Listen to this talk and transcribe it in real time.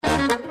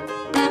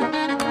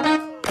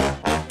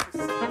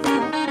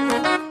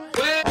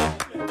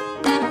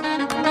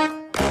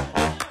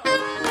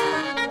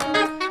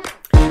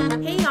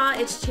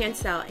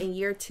Chancel, and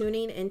you're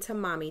tuning into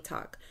Mommy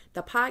Talk,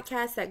 the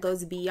podcast that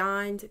goes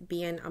beyond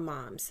being a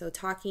mom. So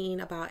talking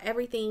about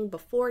everything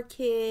before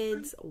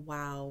kids,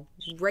 while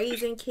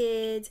raising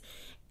kids,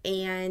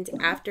 and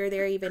after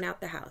they're even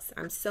out the house.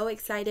 I'm so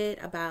excited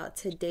about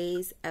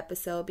today's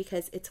episode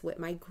because it's with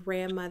my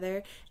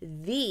grandmother,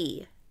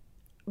 the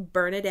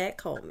Bernadette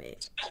Coleman.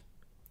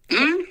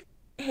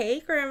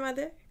 Hey,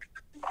 grandmother.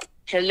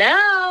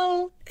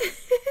 Hello.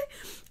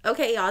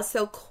 Okay, y'all.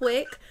 So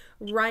quick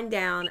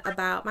rundown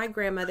about my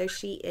grandmother.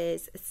 She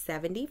is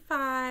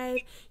 75.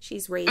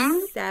 She's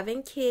raised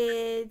 7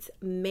 kids,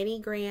 many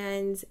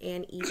grands,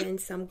 and even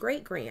some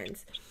great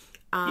grands.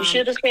 You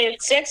should have said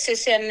sexy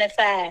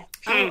 75.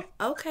 Oh,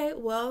 okay.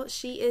 Well,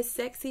 she is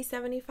sexy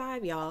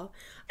 75, y'all.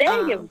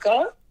 There you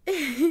go.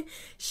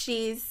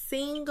 She's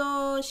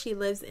single. She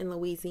lives in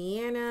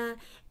Louisiana,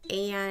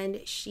 and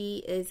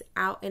she is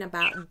out and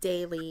about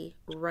daily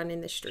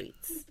running the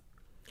streets.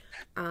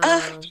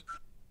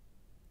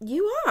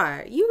 You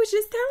are. You was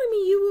just telling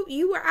me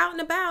you were out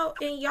and about,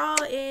 and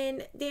y'all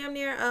in damn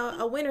near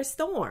a winter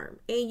storm,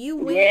 and you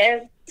went. Yeah,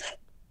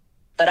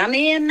 but I'm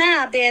in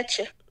now, I bet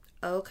you.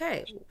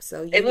 Okay,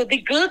 so it would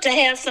be good to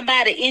have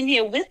somebody in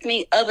here with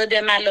me other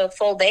than my little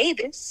 4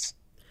 babies.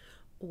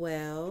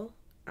 Well,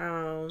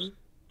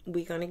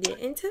 we're gonna get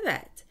into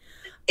that.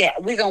 Yeah,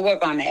 we're gonna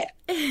work on that.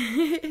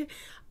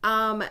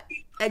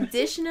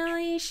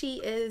 Additionally, she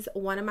is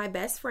one of my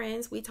best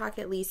friends. We talk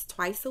at least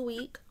twice a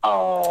week.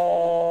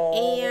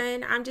 Oh.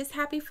 And I'm just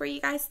happy for you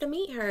guys to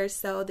meet her.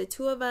 So the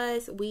two of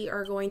us, we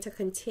are going to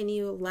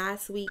continue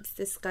last week's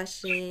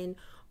discussion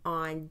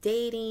on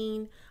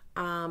dating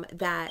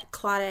that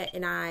Claudette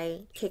and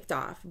I kicked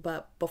off.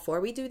 But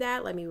before we do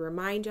that, let me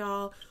remind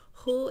y'all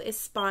who is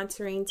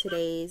sponsoring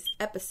today's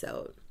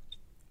episode.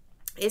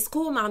 It's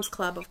Cool Moms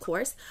Club, of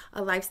course,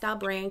 a lifestyle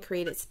brand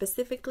created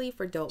specifically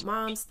for dope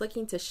moms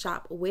looking to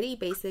shop witty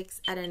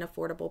basics at an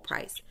affordable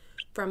price.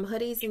 From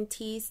hoodies and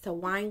tees to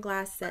wine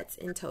glass sets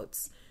and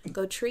totes.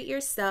 Go treat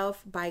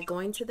yourself by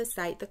going to the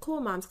site,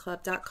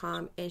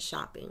 thecoolmomsclub.com, and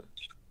shopping.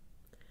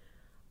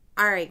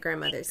 All right,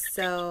 grandmothers.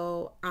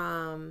 So,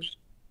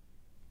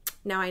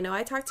 now I know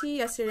I talked to you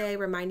yesterday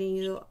reminding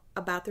you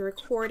about the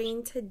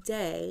recording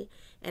today,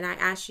 and I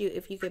asked you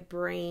if you could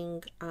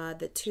bring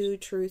the 2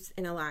 truths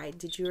and a lie.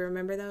 Did you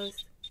remember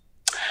those?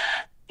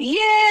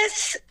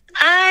 Yes,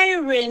 I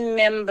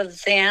remember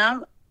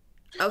them.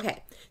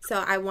 Okay,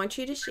 so I want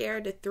you to share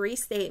the 3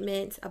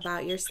 statements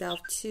about yourself,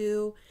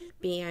 2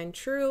 being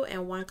true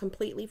and 1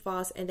 completely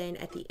false, and then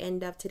at the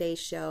end of today's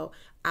show,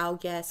 I'll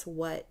guess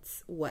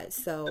what's what.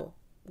 So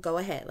go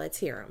ahead, let's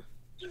hear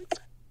them.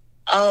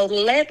 Oh,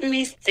 let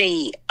me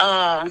see.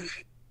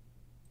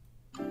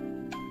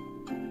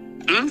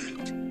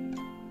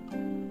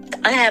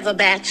 I have a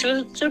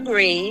bachelor's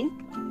degree.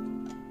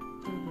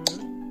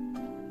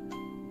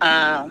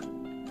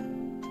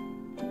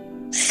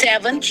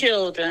 7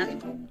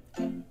 children.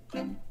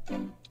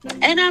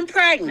 And I'm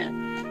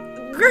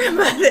pregnant.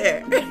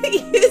 Grandmother,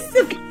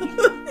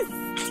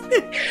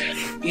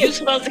 you're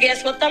supposed to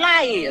guess what the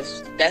lie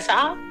is. That's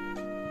all.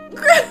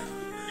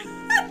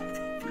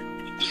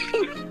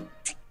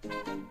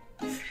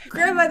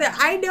 Grandmother,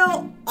 I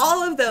know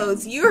all of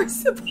those. You're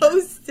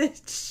supposed to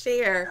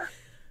share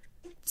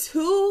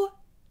 2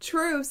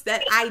 truths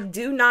that I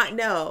do not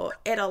know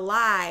and a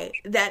lie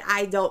that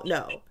I don't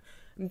know.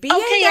 Being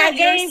that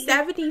you're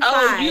 75.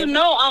 Oh, you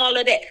know all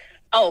of that.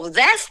 Oh,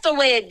 that's the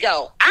way it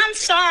go. I'm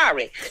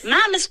sorry.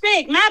 My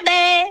mistake. My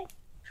bad.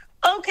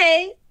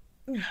 Okay.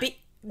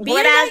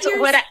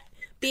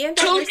 Being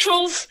 2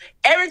 truths,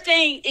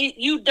 everything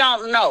you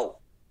don't know.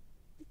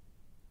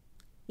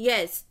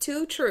 Yes,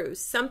 2 truths.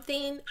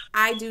 Something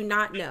I do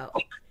not know.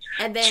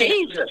 And then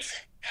Jesus.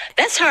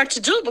 That's hard to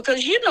do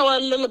because you know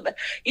a little bit.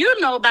 You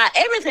know about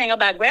everything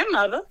about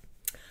grandmother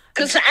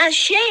because I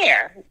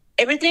share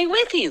everything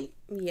with you.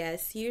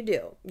 Yes, you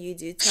do. You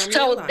do tell me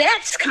so a lot.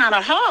 That's kind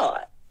of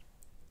hard.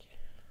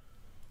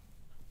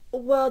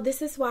 Well,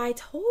 this is why I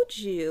told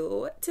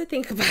you to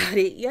think about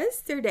it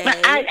yesterday.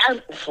 But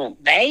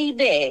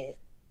baby.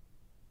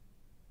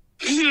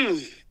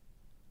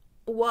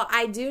 Well,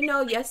 I do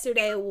know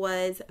yesterday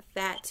was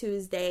Fat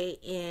Tuesday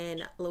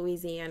in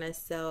Louisiana,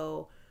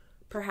 so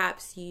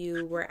perhaps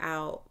you were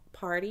out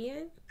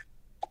partying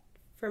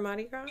for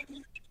Mardi Gras?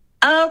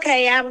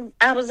 Okay,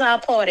 I was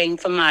out partying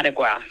for Mardi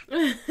Gras.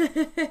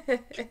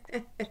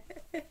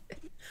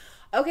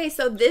 Okay,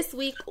 so this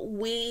week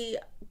we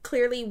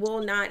clearly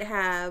will not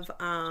have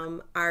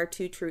our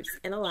 2 truths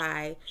and a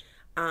lie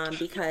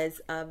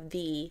because of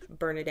the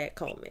Bernadette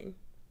Coleman.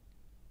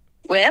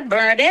 Well,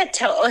 Bernadette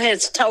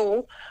has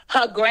told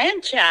her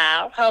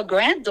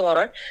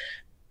granddaughter,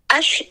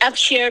 I've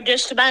shared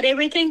just about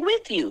everything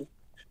with you.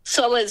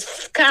 So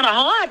it's kind of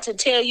hard to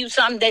tell you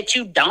something that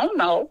you don't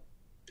know.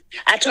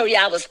 I told you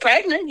I was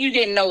pregnant. You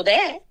didn't know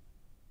that.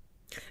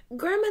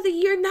 Grandmother,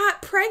 you're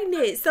not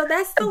pregnant, so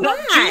that's the But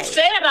lie. you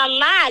said a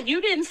lie.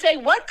 You didn't say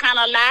what kind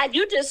of lie.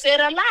 You just said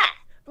a lie.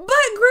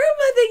 But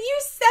grandmother,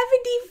 you're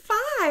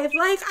 75.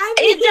 Like, I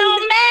mean, it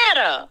don't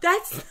matter.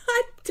 That's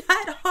not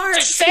that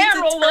hard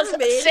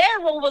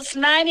Sarah was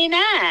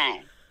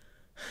 99.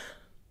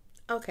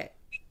 Okay.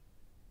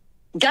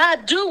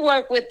 God do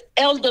work with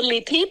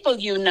elderly people,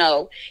 you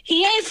know.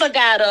 He ain't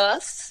forgot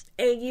us.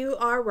 And you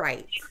are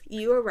right.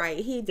 You are right.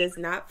 He does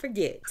not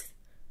forget.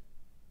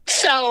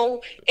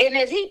 So, and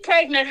if he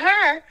pregnant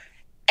her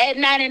at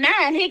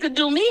 99, he could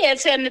do me at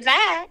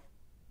 75.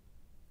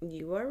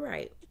 You are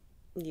right.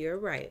 You're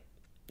right.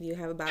 You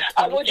have about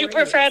 24 would you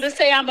prefer years. to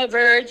say I'm a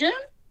virgin?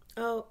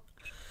 Oh,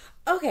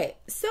 okay.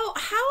 So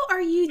how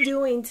are you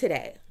doing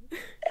today?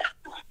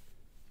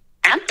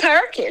 I'm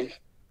perking.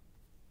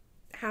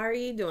 How are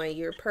you doing?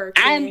 You're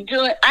perking.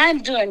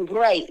 I'm doing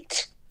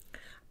great.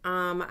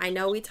 I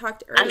know we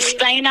talked earlier. I'm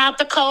staying out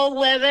the cold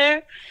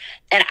weather,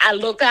 and I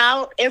look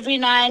out every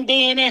now and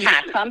then, and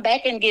I come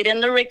back and get in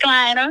the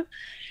recliner.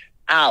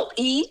 I'll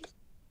eat,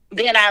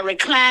 then I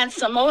recline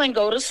some more and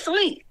go to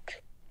sleep.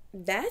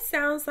 That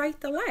sounds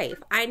like the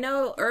life. I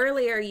know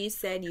earlier you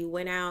said you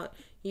went out,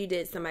 you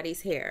did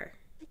somebody's hair.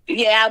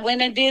 Yeah, I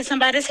went and did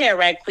somebody's hair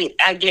right quick.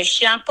 I just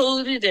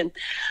shampooed it and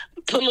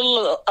put a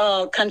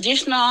little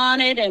conditioner on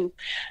it and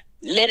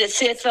let it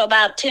sit for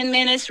about 10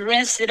 minutes,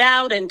 rinsed it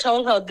out, and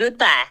told her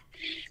goodbye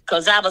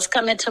because I was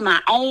coming to my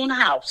own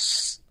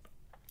house.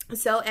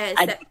 So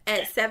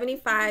at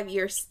 75,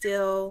 you're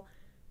still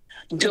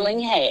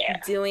doing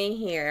hair.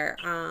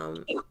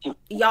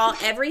 Y'all,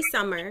 every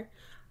summer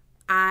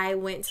I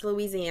went to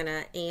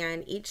Louisiana,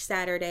 and each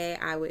Saturday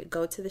I would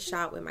go to the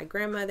shop with my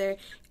grandmother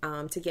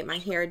to get my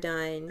hair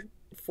done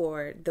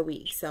for the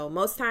week. So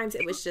most times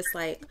it was just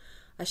like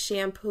a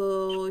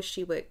shampoo.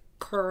 She would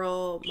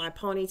curl my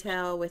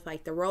ponytail with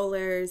like the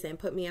rollers and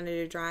put me under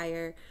the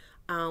dryer,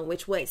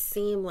 which would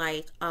seem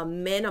like a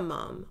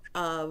minimum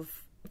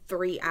of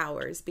 3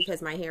 hours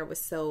because my hair was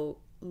so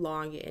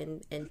long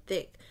and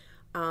thick.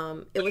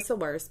 It was the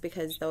worst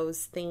because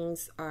those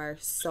things are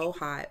so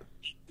hot.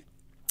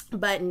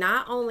 But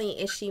not only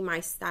is she my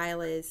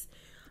stylist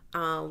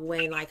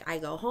when like I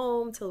go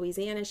home to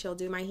Louisiana, she'll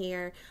do my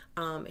hair.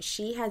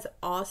 She has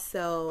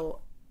also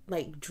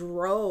like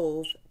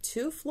drove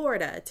to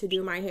Florida to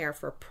do my hair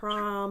for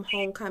prom,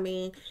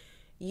 homecoming.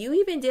 You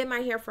even did my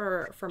hair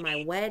for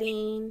my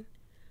wedding.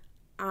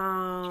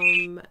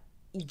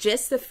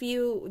 Just a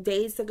few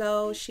days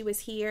ago, she was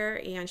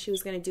here and she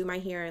was going to do my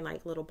hair in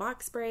like little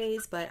box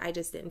braids, but I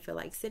just didn't feel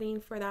like sitting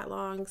for that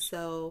long.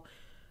 So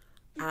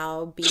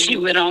she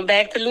went on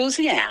back to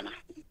Louisiana.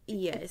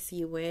 Yes,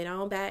 you went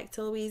on back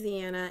to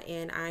Louisiana,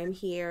 and I'm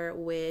here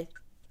with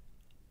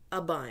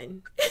a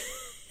bun.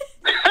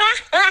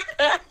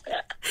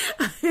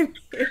 I'm here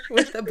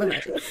with a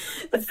bun. So,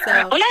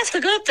 well, that's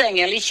the good thing.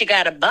 At least you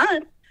got a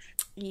bun.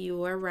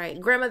 You are right.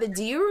 Grandmother,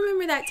 do you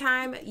remember that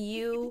time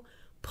you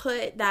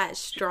put that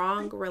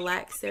strong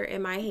relaxer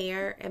in my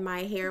hair and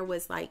my hair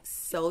was like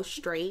so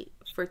straight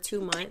for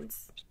 2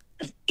 months?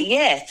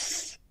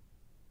 Yes.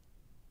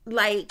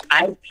 Like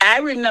I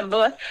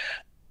remember,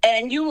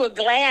 and you were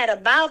glad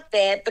about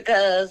that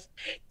because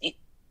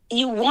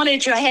you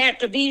wanted your hair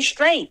to be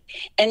straight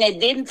and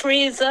it didn't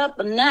freeze up,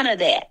 none of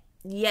that.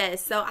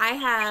 Yes, so I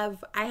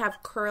have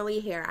curly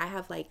hair. I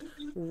have like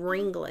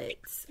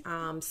ringlets,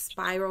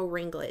 spiral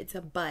ringlets,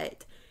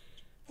 but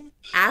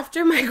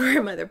after my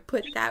grandmother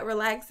put that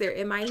relaxer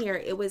in my hair,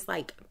 it was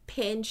like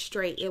pin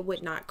straight. It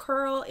would not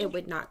curl, it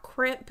would not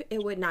crimp,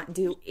 it would not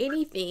do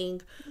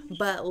anything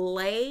but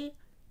lay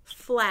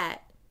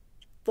flat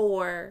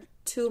for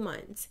 2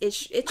 months. It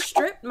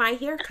stripped my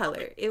hair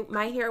color.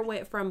 My hair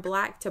went from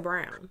black to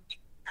brown.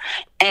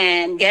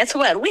 And guess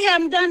what? We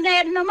haven't done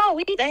that no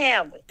more either,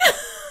 have we?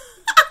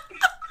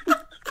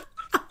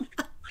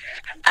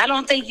 I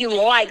don't think you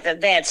liked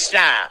that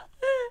style.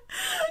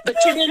 But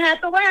you didn't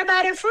have to worry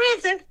about it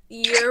frizzing.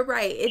 You're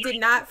right. It did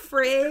not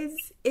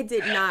frizz. It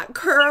did not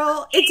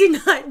curl. It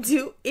did not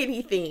do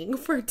anything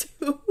for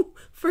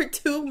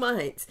 2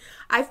 months.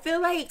 I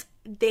feel like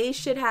they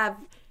should have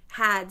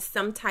had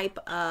some type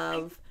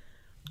of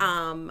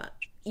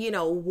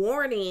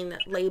warning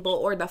label,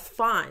 or the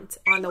font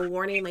on the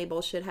warning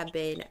label should have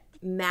been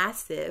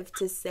massive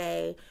to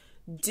say,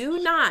 do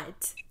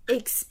not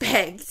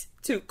expect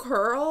to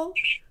curl,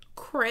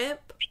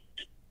 crimp,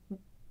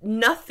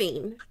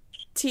 nothing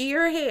to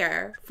your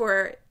hair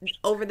for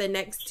over the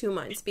next 2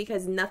 months,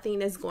 because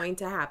nothing is going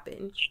to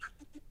happen.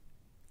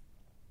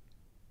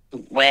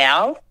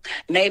 Well,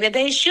 maybe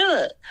they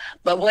should.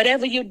 But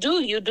whatever you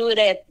do it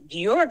at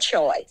your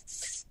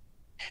choice.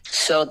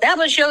 So that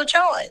was your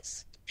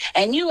choice.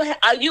 And you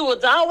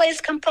was always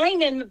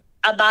complaining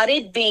about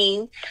it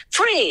being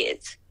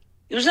frizz.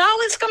 You was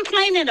always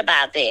complaining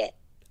about that.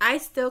 I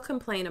still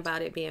complain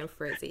about it being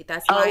frizzy.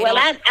 That's why. Oh well,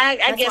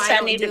 I guess I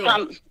need to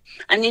come.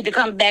 I need to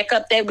come back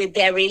up there with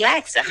that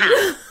relaxer,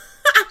 huh?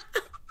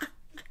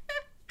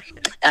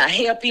 I'll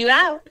help you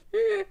out.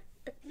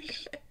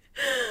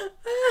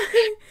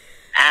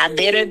 I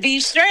better be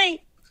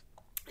straight.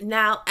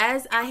 Now,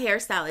 as a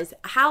hairstylist,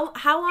 how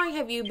long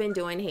have you been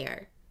doing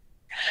hair?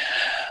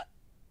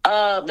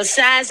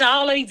 besides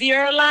all of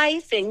your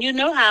life, and you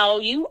know how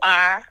you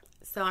are.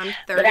 So I'm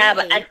But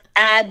 38.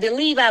 I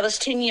believe I was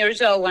 10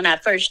 years old when I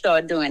first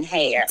started doing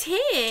hair.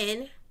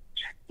 10?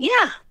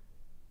 Yeah.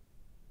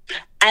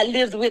 I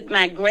lived with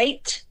my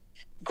great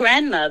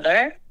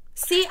grandmother.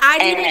 See, I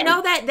didn't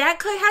know that. That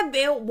could have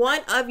been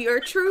one of your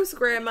truths,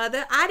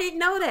 grandmother. I didn't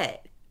know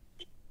that.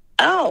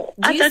 Oh,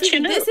 I thought you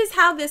knew. This is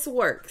how this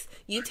works.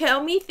 You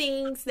tell me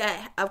things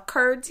that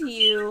occurred to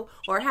you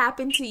or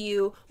happened to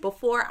you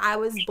before I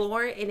was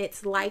born, and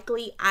it's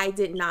likely I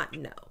did not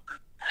know.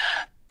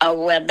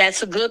 Oh, well,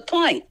 that's a good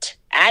point.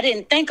 I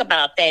didn't think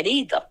about that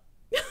either.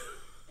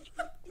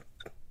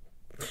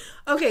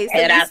 Okay, so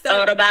and I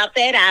thought about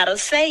that, I'd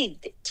have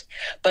saved it.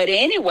 But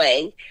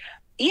anyway,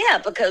 yeah,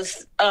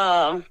 because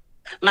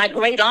my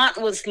great aunt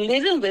was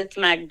living with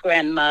my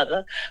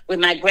grandmother, with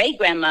my great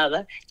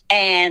grandmother,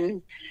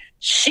 and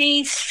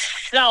she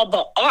saw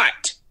the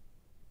art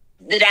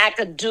that I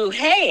could do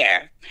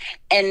hair.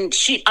 And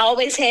she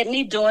always had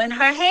me doing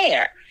her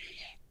hair.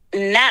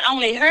 Not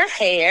only her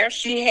hair,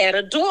 she had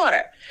a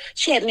daughter.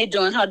 She had me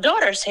doing her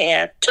daughter's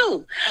hair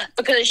too,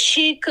 because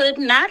she could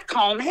not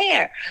comb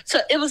hair. So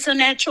it was a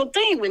natural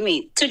thing with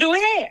me to do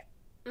hair.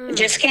 It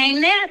just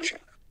came natural.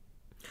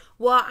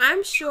 Well,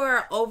 I'm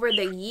sure over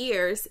the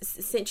years,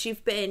 since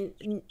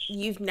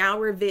you've now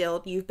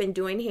revealed you've been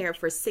doing hair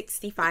for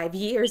 65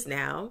 years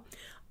now,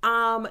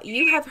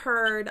 you have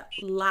heard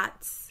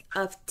lots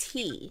of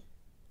tea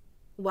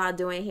while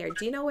doing hair.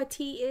 Do you know what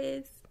tea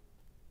is?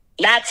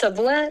 Lots of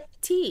what?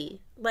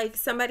 Tea. Like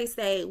somebody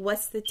say,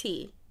 what's the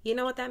tea? You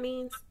know what that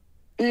means?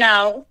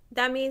 No.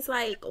 That means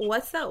like,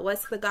 what's up?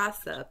 What's the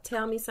gossip?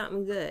 Tell me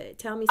something good.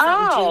 Tell me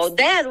something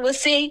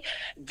juicy.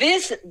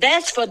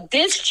 That's for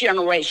this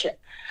generation.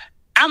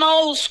 I'm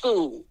old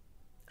school.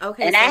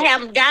 Okay. And I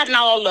haven't gotten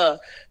all the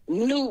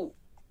new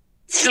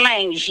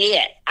slangs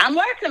yet. I'm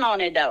working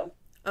on it though.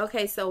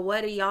 Okay, so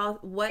what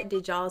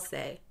did y'all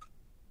say?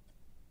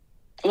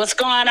 What's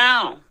going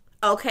on?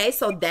 Okay,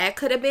 so that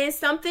could have been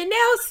something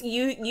else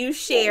you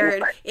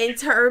shared in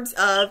terms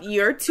of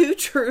your two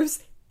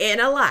truths and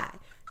a lie.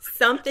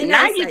 Something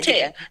now else.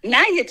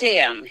 Now you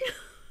tell me.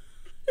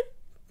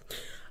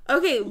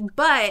 Okay,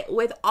 but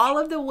with all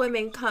of the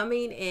women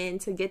coming in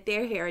to get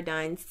their hair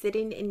done,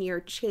 sitting in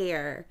your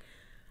chair,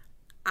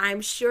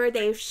 I'm sure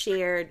they've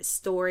shared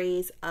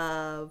stories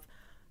of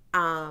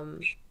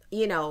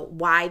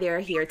why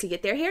they're here to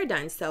get their hair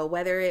done. So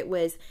whether it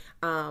was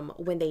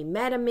when they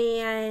met a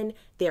man,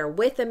 they're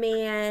with a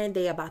man,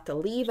 they're about to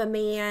leave a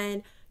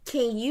man.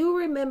 Can you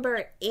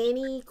remember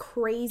any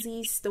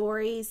crazy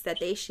stories that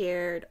they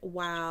shared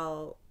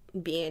while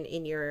being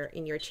in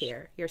your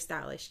chair, your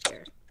stylish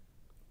chair?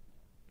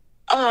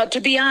 To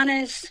be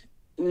honest,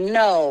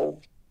 no.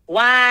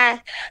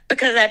 Why?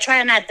 Because I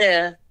try not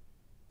to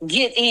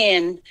get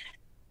in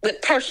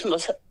with personal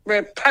stuff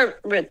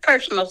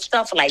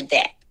like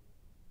that.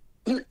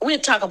 We'll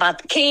talk about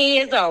the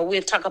kids or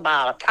we'll talk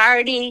about a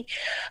party,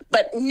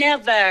 but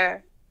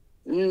never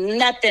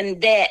nothing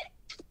like that.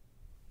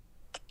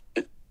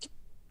 A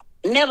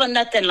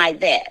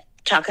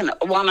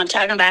woman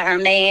talking about her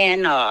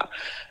man or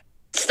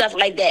stuff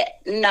like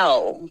that.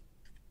 No.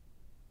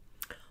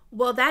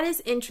 Well, that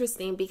is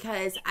interesting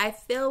because I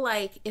feel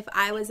like if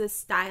I was a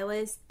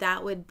stylist,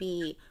 that would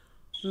be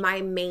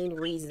my main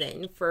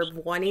reason for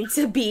wanting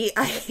to be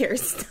a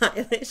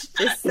hairstylist.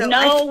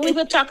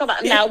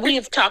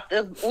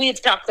 We've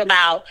talked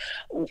about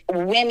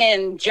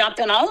women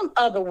jumping on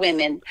other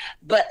women,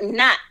 but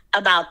not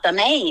about the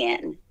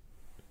man.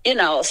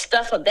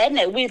 Stuff of that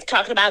nature. We've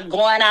talked about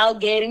going out,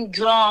 getting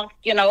drunk,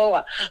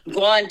 or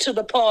going to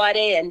the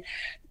party and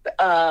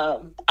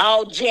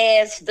all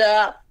jazzed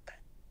up.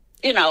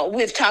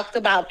 We've talked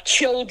about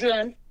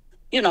children,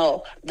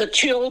 the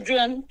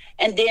children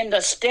and then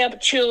the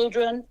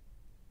stepchildren,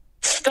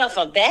 stuff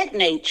of that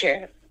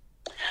nature,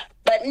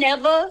 but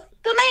never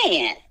the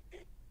man.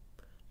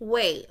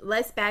 Wait,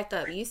 let's back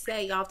up. You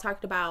say y'all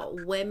talked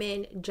about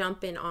women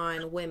jumping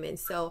on women.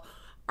 So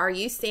are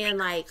you saying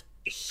like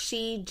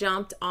she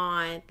jumped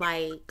on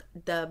like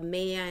the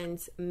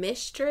man's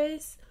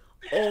mistress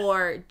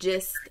or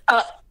just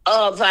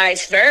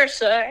vice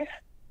versa?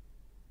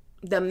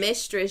 The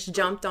mistress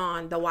jumped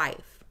on the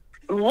wife.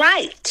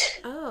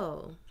 Right.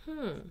 Oh,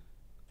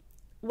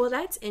 well,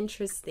 that's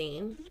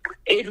interesting.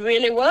 It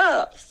really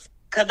was.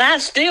 Because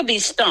I'd still be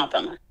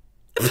stomping her.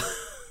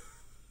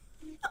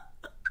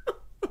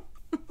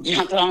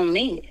 Jump on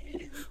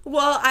me.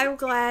 Well, I'm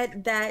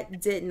glad that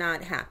did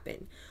not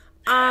happen.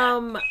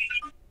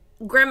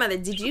 Grandmother,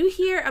 did you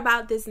hear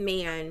about this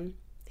man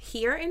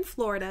here in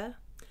Florida?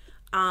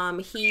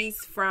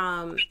 He's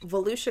from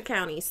Volusia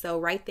County, so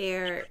right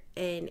there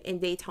in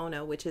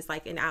Daytona, which is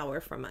like an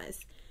hour from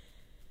us.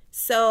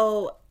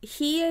 So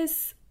he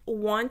is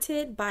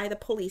wanted by the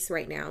police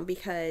right now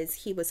because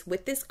he was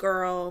with this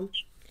girl.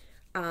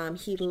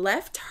 He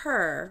left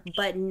her,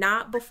 but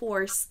not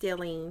before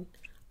stealing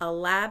a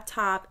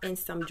laptop and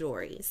some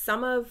jewelry.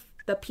 Some of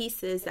the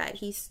pieces that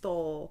he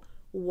stole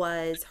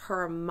was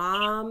her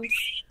mom's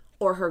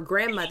or her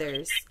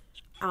grandmother's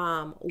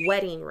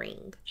wedding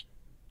ring.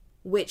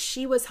 which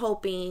she was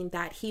hoping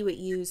that he would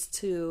use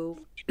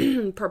to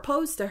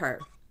propose to her.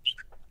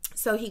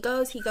 So he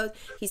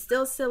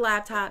steals the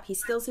laptop, he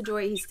steals the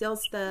jewelry, he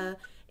steals the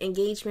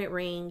engagement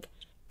ring,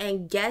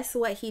 and guess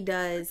what he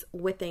does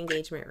with the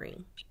engagement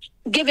ring?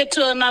 Give it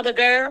to another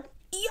girl.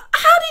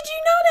 How did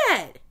you know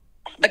that?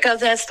 Because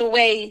that's the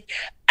way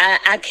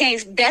I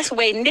can't. That's the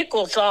way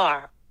nickels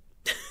are.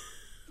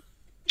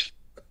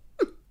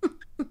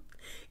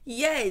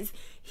 Yes,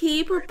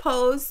 he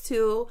proposed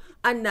to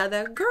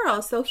another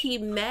girl. So he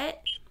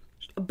met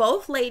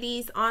both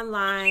ladies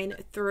online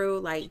through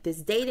like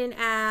this dating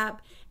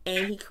app,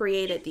 and he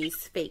created these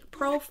fake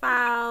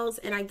profiles,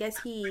 and I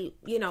guess he,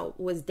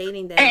 was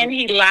dating them. And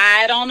he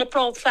lied on the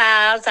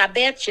profiles, I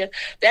bet you.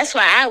 That's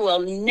why I will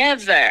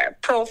never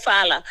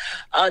profile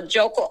a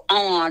joker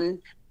on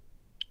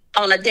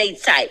a date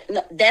site.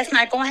 No, that's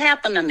not going to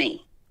happen to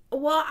me.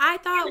 Well, I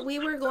thought we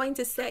were going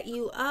to set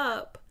you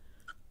up.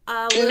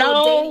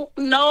 No,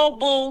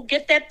 boo.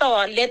 Get that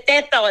thought. Let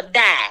that thought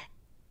die.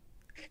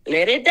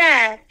 Let it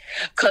die.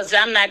 Because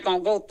I'm not going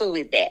to go through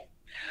with that.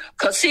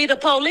 Because, see, the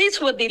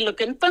police would be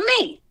looking for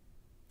me.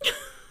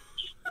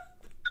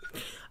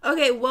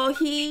 Okay, well,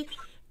 he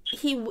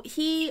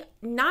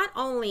not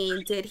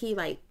only did he,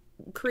 like,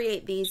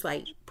 create these,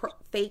 like,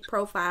 fake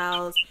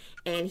profiles,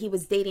 and he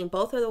was dating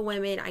both of the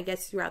women, I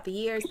guess, throughout the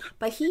years,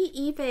 but he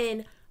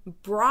even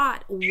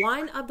brought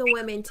one of the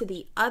women to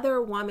the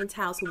other woman's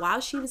house while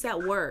she was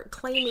at work,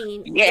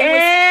 claiming...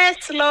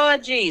 Yes,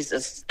 Lord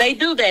Jesus. They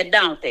do that,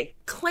 don't they?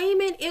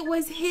 Claiming it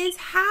was his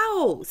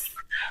house.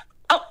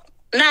 Oh,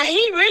 now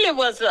he really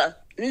was a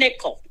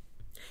nickel.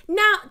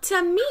 Now,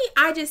 to me,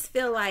 I just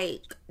feel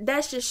like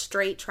that's just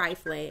straight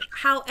trifling.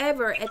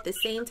 However, at the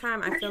same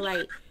time, I feel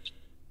like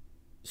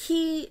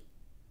he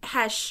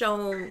has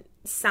shown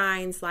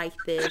signs like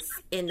this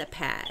in the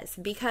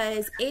past,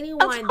 because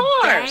anyone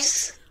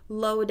that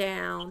low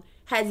down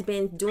has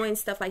been doing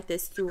stuff like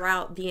this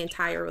throughout the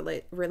entire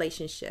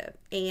relationship.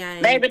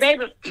 And baby,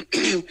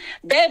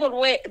 they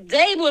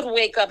would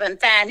wake up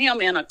and find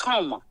him in a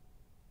coma.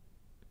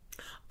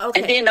 Okay.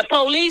 And then the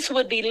police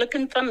would be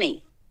looking for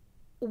me.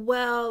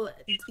 Well,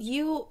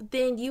 you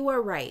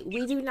are right.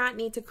 We do not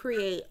need to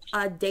create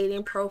a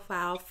dating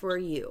profile for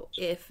you.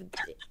 If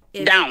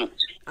don't.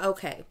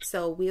 Okay,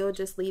 so we'll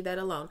just leave that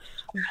alone.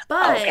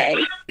 But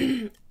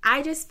okay.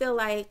 I just feel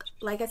like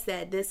I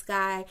said, this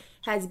guy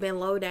has been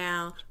low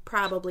down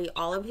probably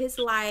all of his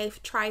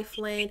life,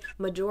 trifling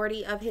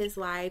majority of his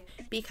life,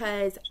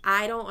 because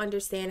I don't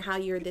understand how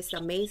you're this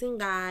amazing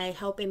guy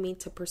helping me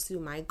to pursue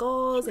my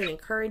goals and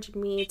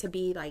encouraging me to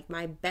be like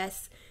my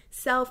best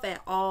self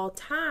at all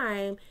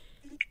time,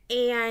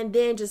 and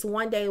then just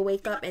one day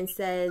wake up and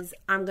says,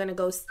 I'm gonna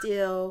go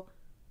steal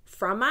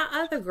from my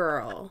other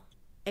girl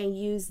and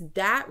use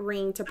that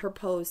ring to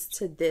propose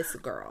to this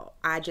girl.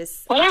 I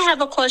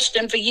have a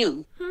question for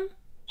you.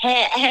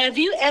 Have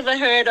you ever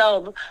heard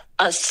of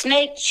a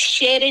snake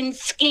shedding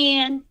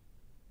skin,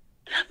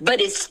 but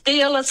it's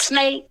still a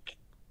snake?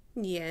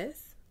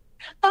 Yes.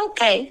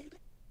 Okay,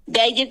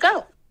 there you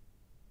go.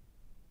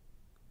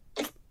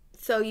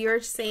 So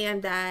you're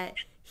saying that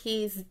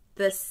he's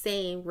the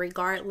same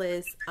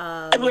regardless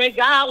of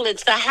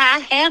how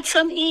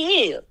handsome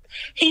he is.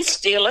 He's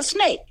still a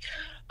snake.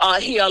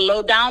 He a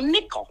low down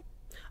nickel.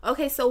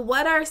 Okay, so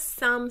what are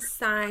some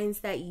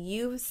signs that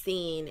you've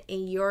seen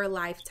in your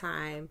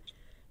lifetime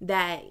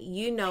that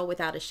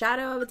without a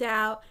shadow of a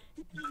doubt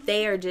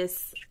they are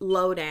just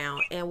low down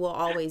and will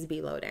always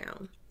be low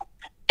down?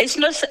 It's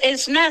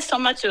not so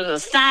much of a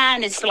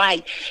sign. It's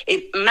like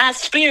my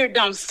spirit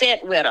don't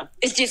set with them.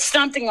 It's just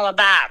something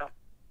about them.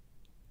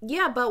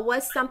 Yeah, but what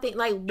is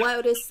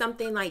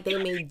something like they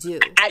may do?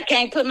 I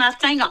can't put my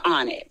finger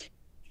on it.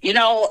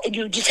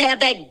 You just have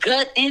that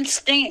gut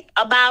instinct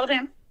about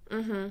him.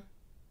 Mm-hmm.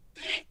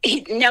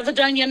 He never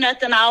done you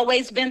nothing.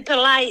 Always been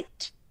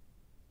polite.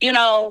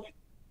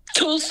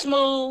 Too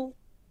smooth.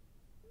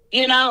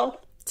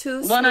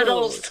 Too smooth. One of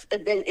those,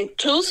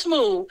 too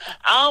smooth.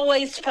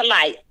 Always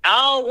polite.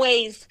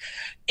 Always,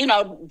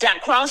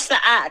 cross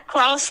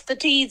the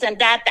T's and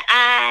dot the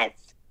I's.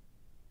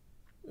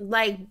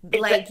 Like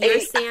you're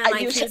saying, like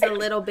he's a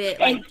little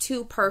bit like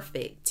too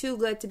perfect, too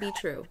good to be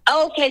true.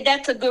 Okay,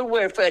 that's a good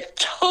word for it.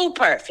 Too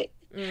perfect.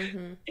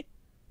 Mm-hmm.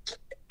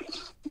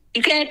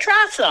 You can't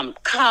trust them,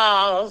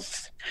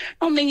 cause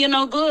you're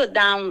no good.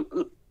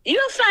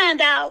 You'll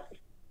find out.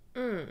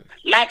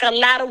 Like a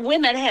lot of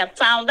women have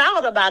found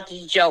out about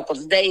these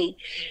jokers. They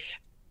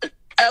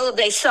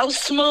so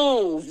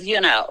smooth,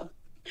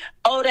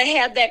 Oh, they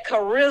have that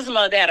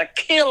charisma that'll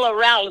kill a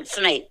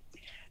rattlesnake.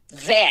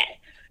 That.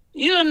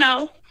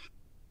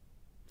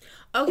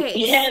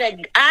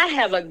 Okay. I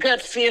have a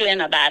gut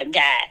feeling about a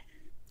guy.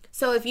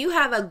 So if you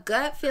have a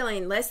gut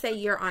feeling, let's say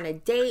you're on a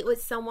date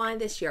with someone,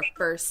 this is your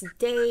first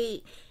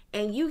date,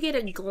 and you get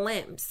a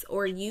glimpse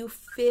or you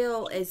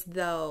feel as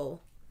though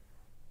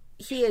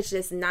he is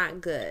just not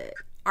good.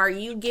 Are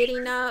you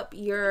getting up?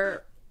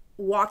 You're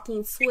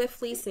walking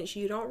swiftly, since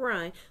you don't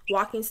run,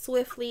 walking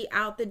swiftly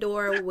out the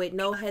door with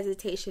no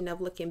hesitation of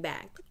looking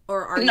back?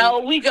 Or are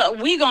we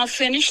gonna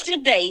finish the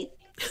date.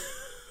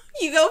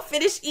 You go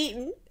finish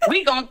eating.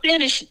 We gonna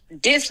finish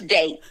this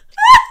date.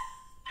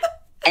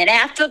 And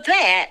after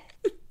that,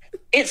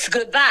 it's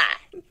goodbye.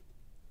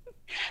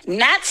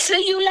 Not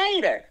see you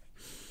later.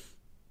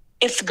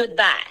 It's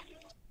goodbye.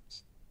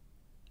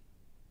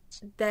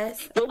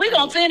 But we're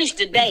gonna finish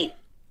the date.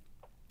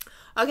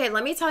 Okay,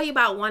 let me tell you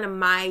about one of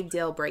my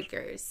deal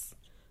breakers.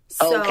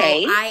 So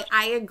okay.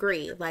 I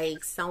agree.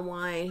 Like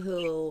someone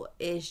who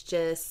is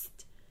just,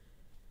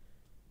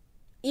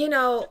 you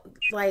know,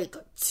 like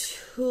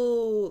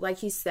too,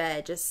 like you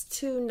said, just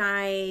too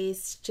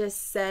nice,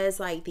 just says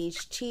like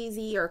these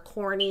cheesy or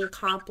corny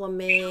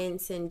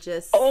compliments and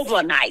just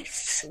over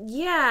nice.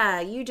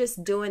 Yeah, you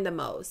just doing the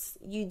most.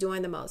 You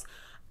doing the most.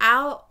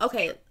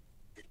 Okay,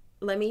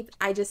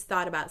 I just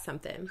thought about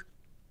something.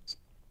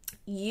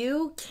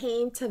 You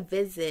came to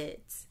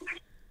visit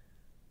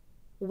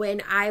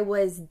when I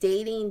was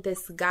dating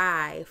this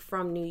guy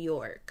from New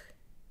York,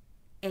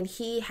 and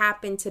he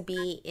happened to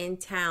be in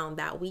town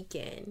that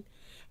weekend,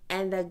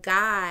 and the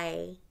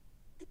guy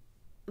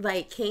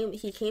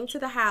he came to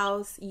the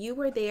house. You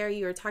were there,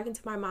 you were talking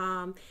to my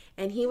mom,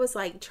 and he was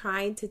like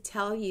trying to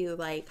tell you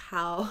like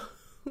how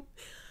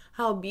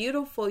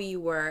beautiful you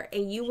were,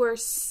 and you were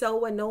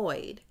so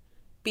annoyed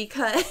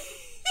because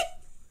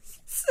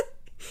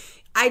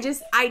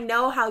I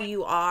know how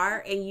you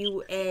are,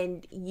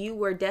 and you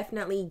were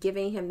definitely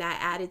giving him that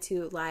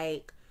attitude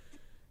like,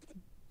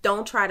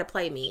 don't try to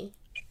play me.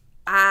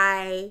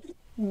 I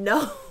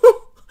know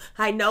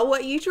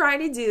what you're trying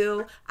to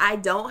do. I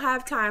don't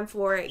have time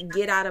for it.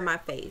 Get out of my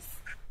face.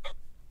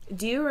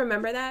 Do you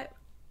remember that?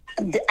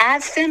 I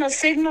sent a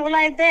signal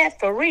like that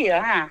for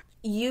real, huh?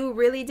 You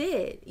really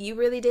did. You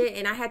really did.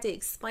 And I had to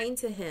explain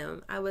to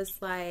him. I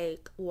was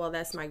like, well,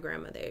 that's my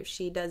grandmother. If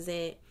she's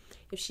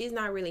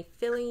not really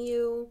feeling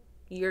you,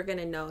 you're going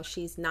to know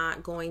she's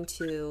not going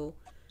to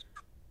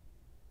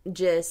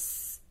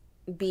just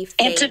be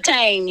fake.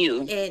 Entertain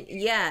you. And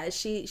yeah,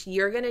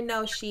 you're going to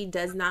know she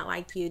does not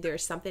like you.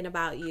 There's something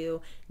about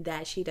you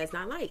that she does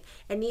not like.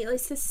 And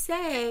needless to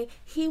say,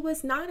 he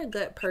was not a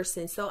good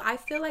person. So I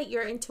feel like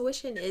your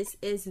intuition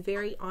is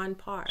very on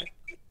par.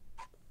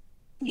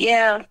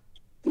 Yeah.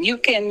 I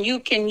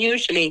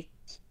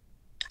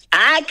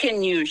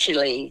can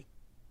usually,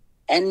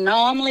 and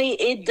normally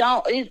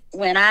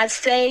when I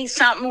say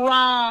something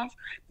wrong,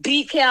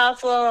 be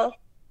careful,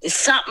 it's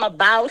something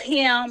about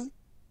him,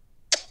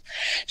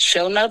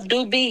 sure enough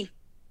do be.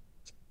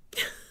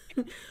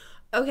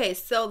 Okay,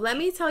 so let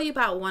me tell you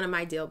about one of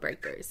my deal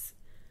breakers.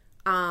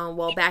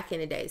 Well, back in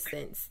the days,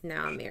 since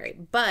now I'm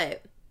married,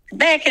 but.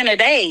 Back in the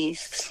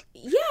days?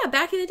 Yeah,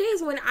 back in the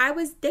days when I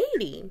was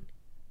dating.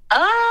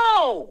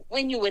 Oh,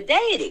 when you were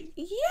dating?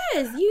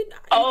 Yes. You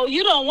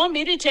don't want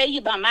me to tell you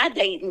about my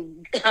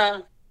dating.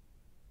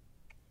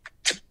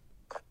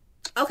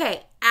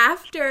 Okay,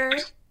 after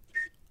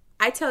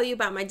I tell you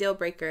about my deal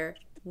breaker,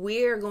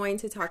 we're going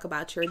to talk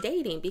about your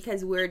dating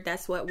because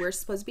that's what we're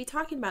supposed to be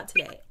talking about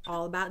today,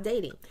 all about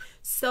dating.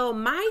 So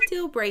my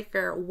deal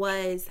breaker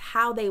was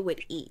how they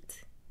would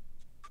eat.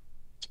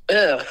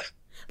 Ugh.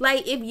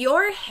 Like if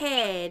your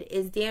head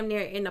is damn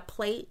near in a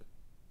plate,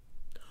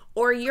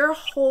 or you're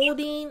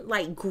holding,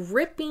 like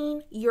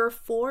gripping your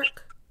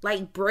fork,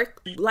 like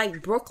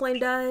Brooklyn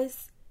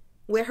does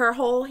with her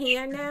whole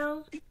hand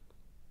now.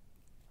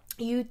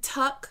 You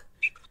tuck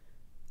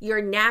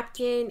your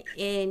napkin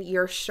in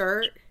your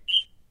shirt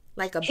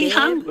like a bib. He's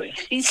hungry.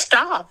 He's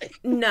starving.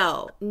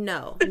 No.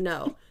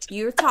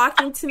 You're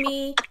talking to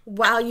me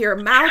while your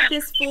mouth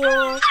is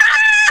full.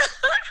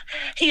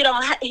 He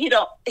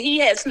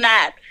has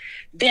not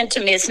been to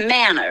Miss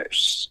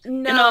Manners. No.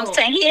 You know what I'm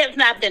saying? He has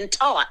not been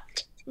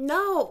taught.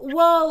 No,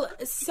 well,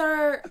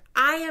 sir,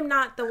 I am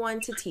not the one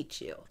to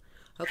teach you,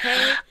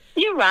 okay?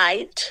 You're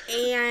right.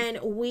 And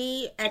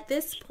we, at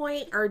this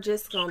point, are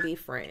just going to be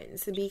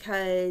friends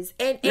because...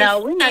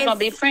 No, we're not going to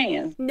be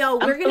friends. No,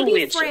 we're going to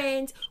be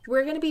friends.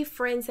 We're going to be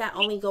friends that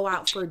only go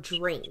out for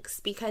drinks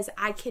because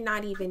I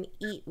cannot even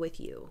eat with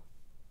you.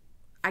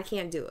 I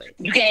can't do it.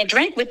 You can't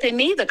drink with him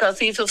either because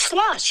he's a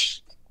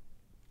slush.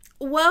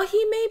 Well,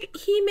 he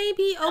may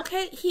be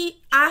okay.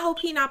 I hope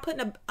he not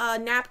putting a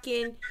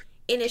napkin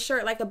in his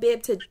shirt like a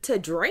bib to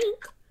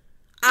drink.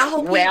 I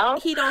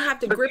hope he don't have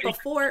to grip a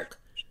fork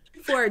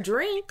for a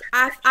drink.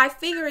 I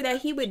figure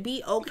that he would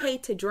be okay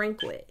to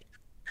drink with.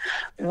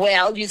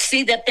 Well, you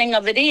see, the thing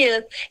of it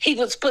is, he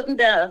was putting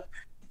the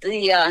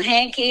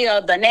hanky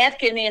or the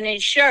napkin in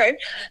his shirt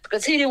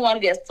because he didn't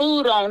want to get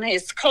food on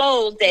his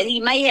clothes that he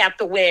may have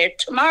to wear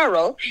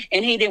tomorrow,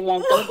 and he didn't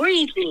want them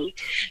greasy.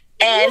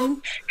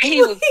 And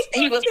he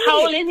was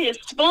holding his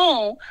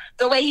spoon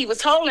the way he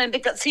was holding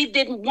because he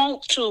didn't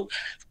want to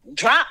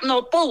drop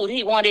no food.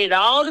 He wanted it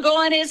all to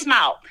go in his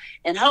mouth.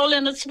 And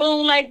holding the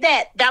spoon like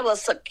that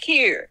was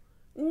secure.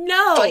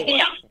 No. For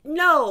him.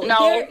 No.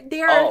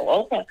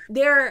 Okay.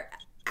 There are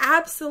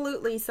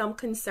absolutely some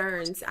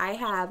concerns I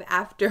have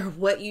after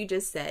what you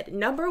just said.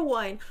 Number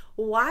one,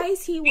 why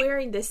is he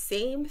wearing the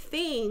same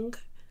thing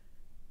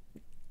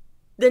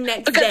the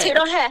next day?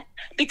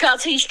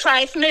 Because he's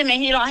trifling and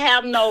he don't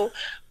have no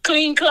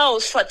clean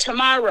clothes for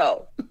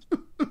tomorrow.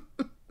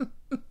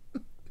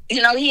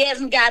 He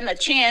hasn't gotten a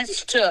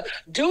chance to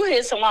do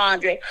his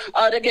laundry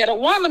or to get a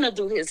woman to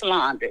do his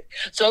laundry.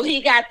 So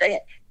he got to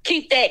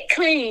keep that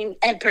clean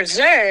and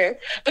preserved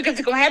because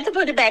he's going to have to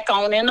put it back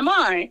on in the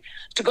morning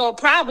to go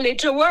probably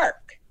to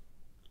work.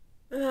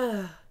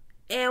 And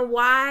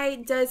why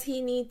does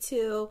he need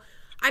to?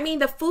 I mean,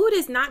 the food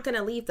is not going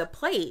to leave the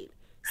plate.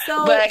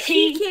 So but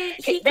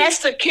that's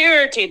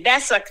security.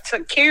 That's a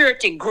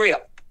security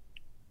grip.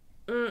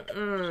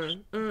 Yeah,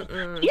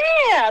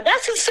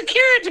 that's a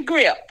security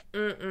grip.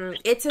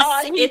 It's a.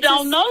 You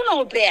don't know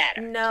no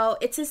better. No,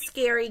 it's a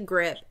scary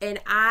grip, and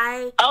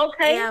I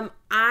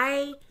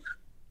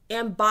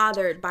am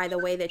bothered by the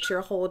way that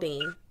you're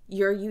holding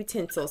your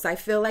utensils. I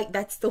feel like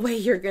that's the way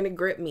you're gonna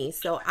grip me.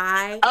 So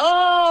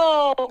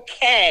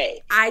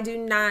okay.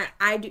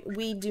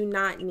 We do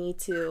not need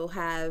to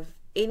have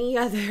any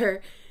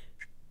other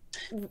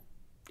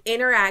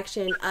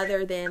interaction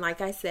other than, like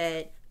I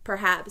said,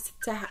 perhaps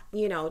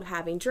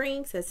having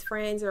drinks as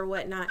friends or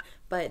whatnot,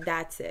 but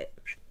that's it.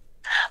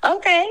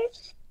 Okay,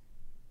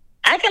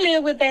 I can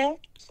live with that.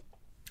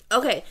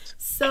 Okay,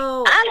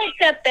 so I'll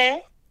accept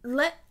that.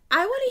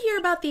 I want to hear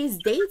about these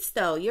dates,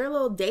 though. Your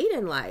little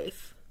dating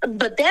life.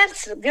 But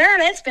that's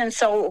been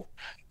so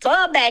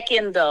far back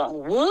in the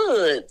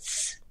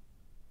woods.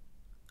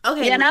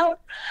 Okay.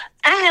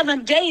 I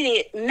haven't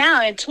dated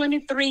now in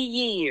 23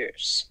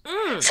 years.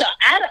 So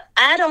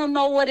I don't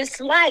know what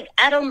it's like.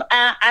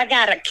 I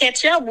got to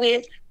catch up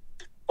with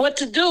what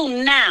to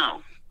do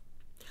now.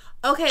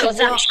 Okay,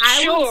 well,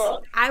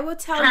 I will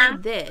tell you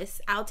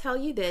this. I'll tell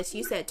you this.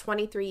 You said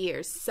 23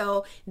 years.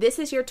 So this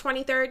is your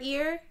 23rd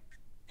year?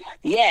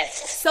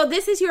 Yes. So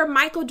this is your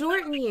Michael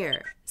Jordan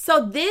year.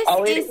 So this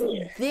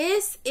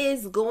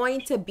is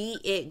going to be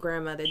it,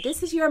 grandmother.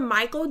 This is your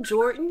Michael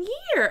Jordan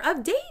year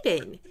of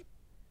dating.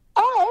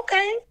 Oh,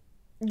 okay.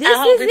 This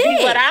is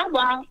it. What I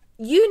want.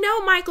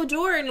 Michael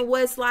Jordan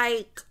was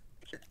an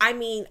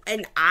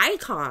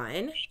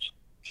icon.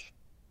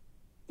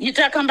 You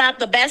talking about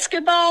the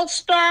basketball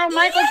star,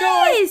 Michael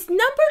Jordan? Yes,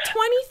 number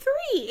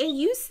 23. And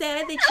you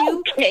said that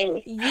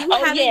you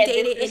haven't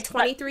dated in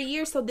 23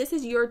 years, so this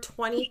is your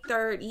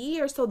 23rd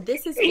year. So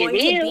this is going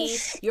to be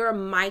your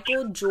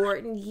Michael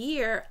Jordan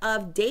year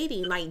of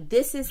dating. Like,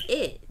 this is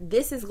it.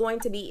 This is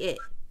going to be it.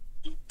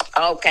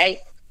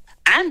 Okay.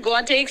 I'm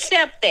going to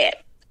accept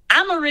that.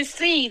 I'm going to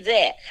receive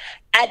that.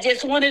 I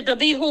just want it to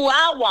be who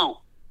I want.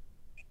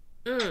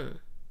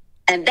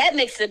 And that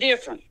makes a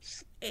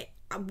difference.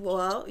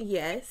 Well,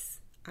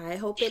 yes. I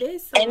hope it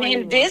is. And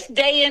in this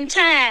day and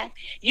time,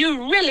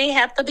 you really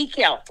have to be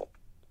careful.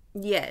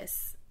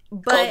 Yes.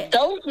 But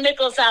those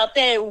nickels out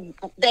there,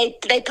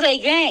 they play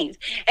games.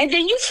 And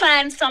then you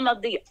find some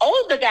of the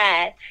older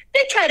guys,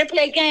 they try to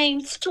play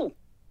games too.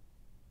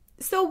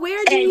 So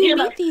where do you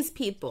meet these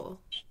people?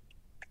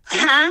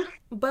 Huh?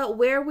 But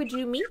where would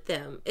you meet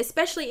them?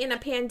 Especially in a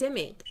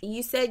pandemic.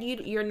 You said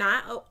you're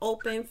not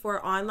open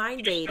for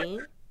online dating.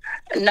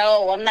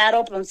 No, I'm not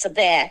open for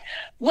that.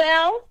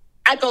 Well,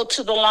 I go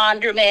to the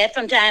laundromat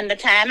from time to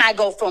time. I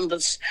go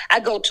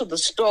to the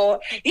store.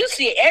 You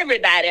see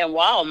everybody in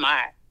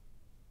Walmart.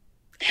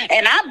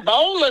 And I'm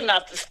bold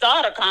enough to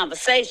start a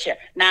conversation.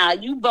 Now,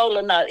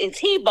 is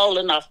he bold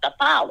enough to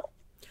follow?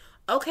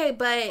 Okay,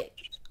 but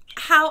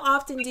how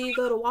often do you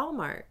go to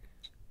Walmart?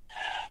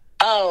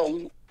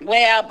 Oh,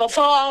 well,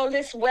 before all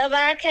this weather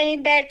I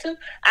came back to,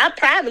 I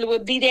probably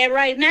would be there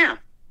right now.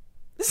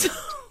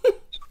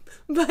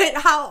 But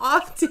how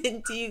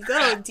often do you go?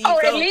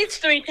 At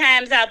least 3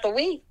 times out the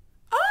week.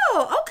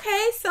 Oh,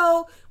 okay.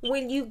 So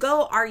when you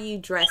go, are you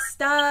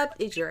dressed up?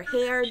 Is your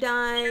hair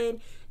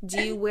done?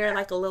 Do you wear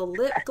like a little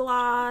lip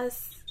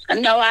gloss?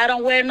 No, I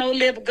don't wear no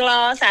lip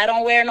gloss. I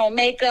don't wear no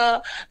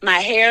makeup. My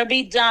hair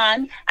be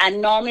done. I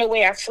normally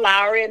wear a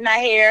flower in my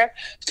hair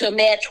to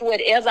match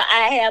whatever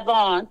I have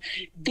on.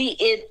 Be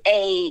it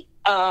a,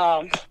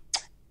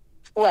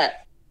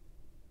 what?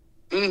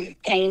 Can't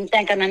even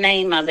think of the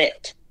name of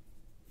it.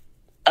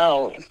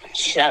 Oh,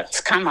 shucks,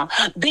 come on.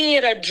 Be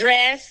it a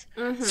dress,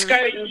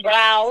 skirt and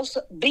blouse,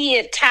 be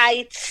it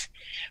tights,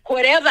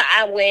 whatever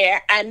I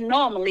wear, I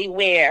normally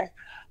wear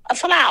a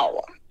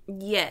flower.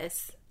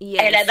 Yes.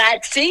 And if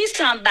I see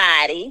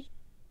somebody...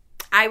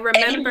 I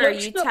remember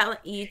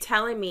you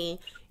telling me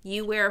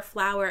you wear a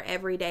flower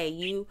every day.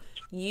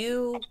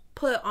 You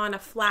put on a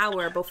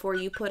flower before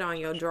you put on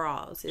your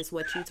drawers, is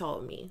what you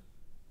told me.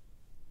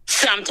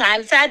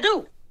 Sometimes I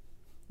do.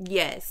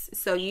 Yes,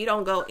 so you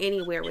don't go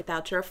anywhere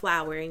without your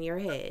flower in your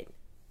head.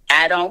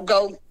 I don't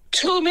go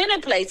too many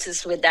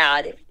places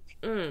without it.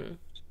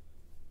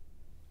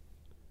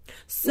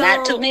 So,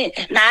 not too many.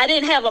 Now, I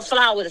didn't have a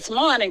flower this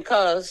morning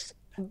because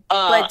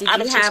but did I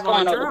you was have just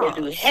going on over drawers?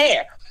 to do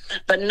hair.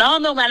 But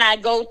normally when I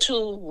go to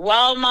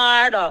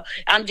Walmart or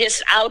I'm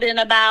just out and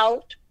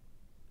about,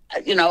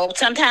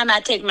 sometimes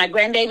I take my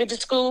grandbaby to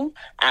school,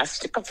 I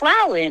stick a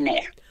flower in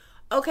there.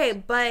 Okay,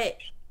 but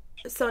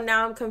so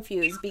now I'm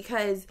confused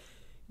because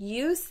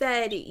you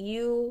said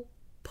you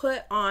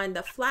put on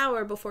the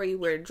flower before you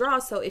wear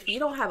drawers. So if you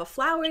don't have a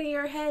flower in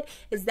your head,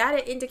 is that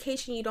an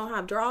indication you don't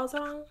have drawers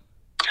on?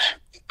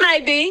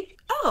 Might be.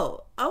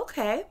 Oh,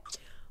 okay.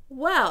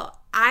 Well,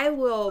 I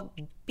will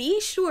be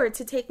sure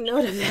to take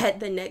note of that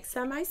the next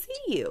time I see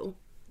you.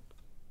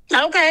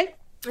 Okay.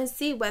 And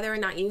see whether or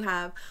not you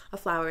have a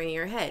flower in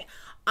your head.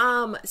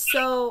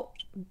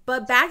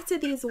 But back to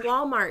these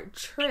Walmart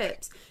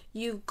trips.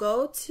 You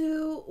go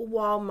to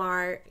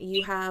Walmart,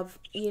 you have,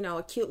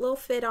 a cute little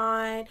fit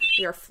on,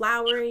 your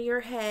flower in your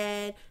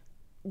head,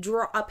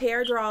 a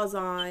pair of drawers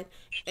on,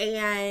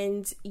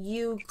 and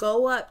you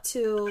go up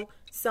to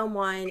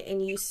someone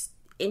and you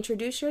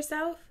introduce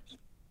yourself?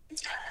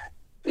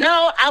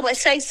 No, I would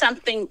say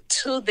something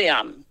to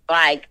them,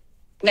 like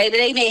maybe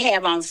they may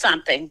have on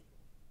something,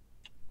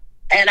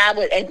 and I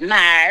would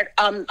admire,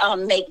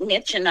 make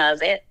mention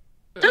of it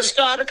to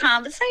start a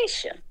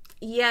conversation.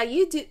 Yeah,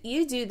 you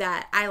do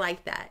that. I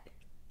like that.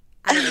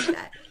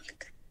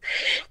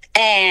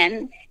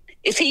 And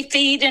if he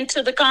feed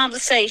into the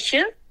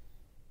conversation,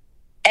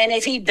 and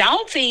if he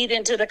don't feed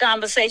into the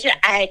conversation,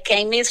 I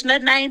can't miss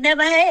nothing I ain't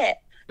never had.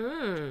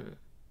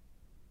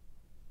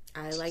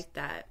 I like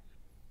that.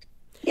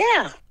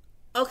 Yeah.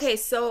 Okay,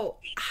 so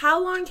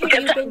how long have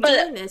you been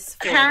doing this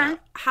for?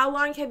 How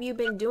long have you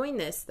been doing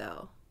this,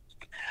 though?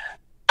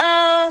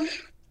 I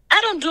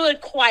don't do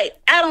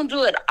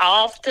it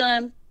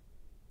often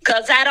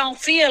because I don't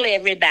feel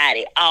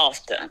everybody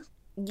often.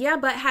 Yeah,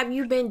 but have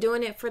you been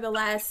doing it for the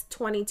last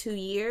 22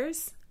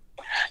 years?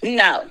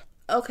 No.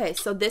 Okay,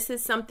 so this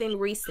is something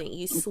recent.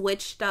 You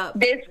switched up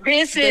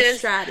this is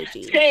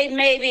strategy. Say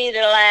maybe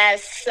the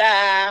last,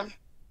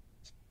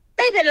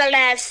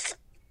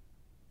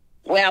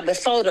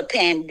 before the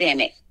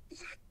pandemic.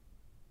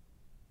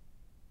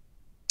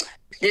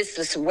 This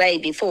was way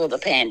before the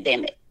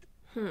pandemic.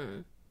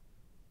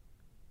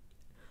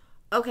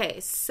 Okay,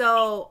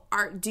 so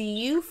do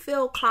you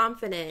feel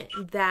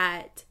confident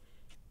that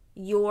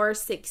your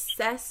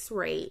success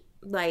rate,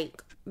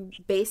 like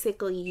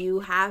basically you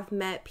have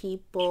met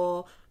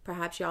people,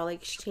 perhaps y'all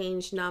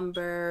exchange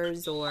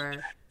numbers, or,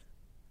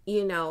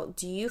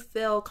 do you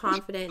feel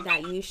confident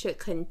that you should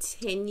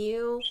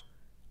continue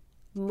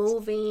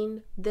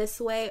moving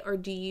this way, or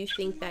do you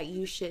think that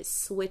you should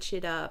switch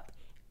it up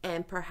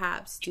and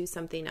perhaps do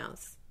something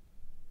else?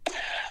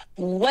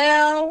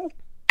 Well,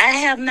 I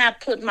have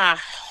not put my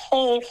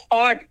whole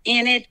heart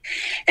in it,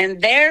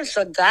 and there's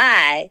a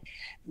guy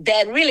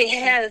that really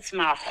has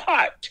my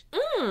heart.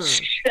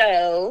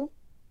 So,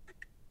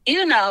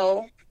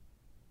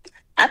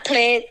 I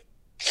played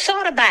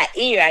sort of by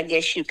ear, I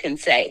guess you can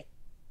say.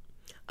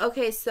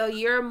 Okay, so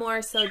you're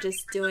more so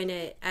just doing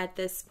it at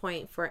this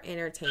point for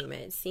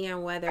entertainment,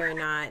 seeing whether or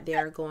not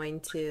they're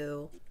going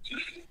to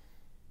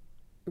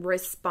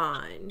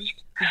respond,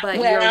 but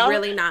you're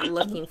really not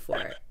looking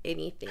for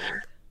anything.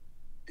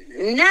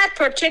 Not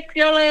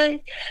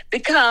particularly,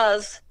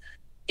 because,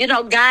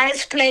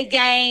 guys play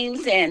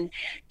games, and,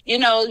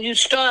 you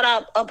start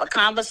up a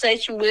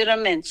conversation with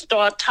them and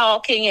start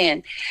talking,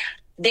 and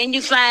then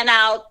you find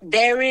out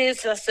there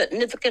is a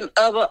significant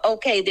other.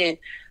 Okay, then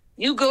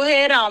you go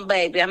ahead on,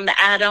 baby.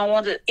 I don't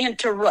want to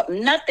interrupt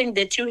nothing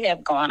that you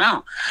have going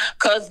on,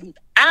 because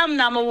I'm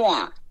number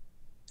one.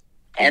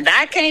 And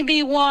I can't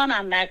be one,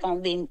 I'm not going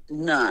to be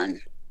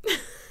none.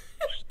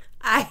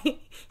 I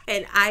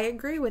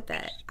agree with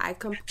that. I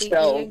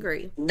completely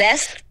agree.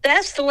 That's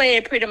the way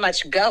it pretty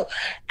much go.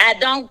 I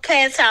don't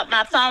pass out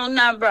my phone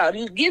number.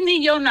 You give me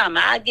your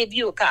number, I'll give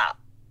you a call.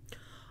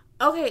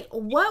 Okay,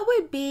 what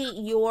would be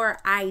your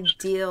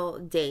ideal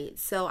date?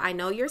 So I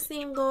know you're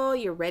single,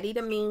 you're ready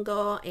to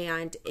mingle,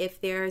 and if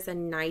there's a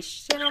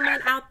nice gentleman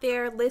out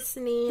there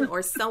listening,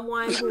 or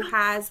someone who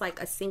has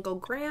like a single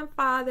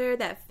grandfather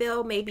that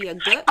feel maybe a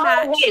good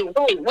match.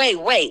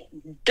 Wait.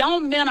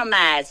 Don't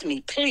minimize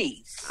me,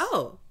 please.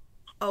 Oh,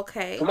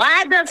 okay.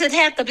 Why does it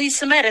have to be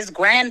somebody's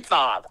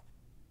grandfather?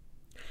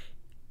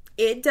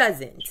 It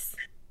doesn't.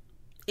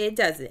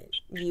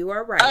 You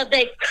are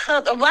right.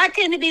 Why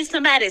can't it be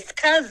somebody's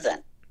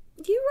cousin?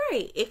 You're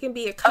right. It can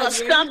be a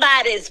cousin. Or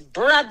somebody's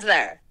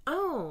brother.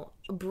 Oh,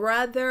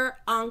 brother,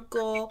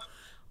 uncle.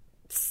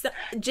 As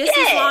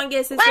long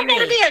as it's why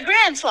can't it be a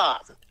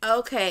grandfather?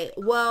 Okay.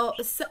 Well,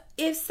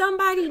 if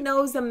somebody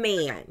knows a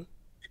man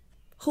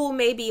who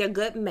may be a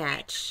good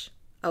match,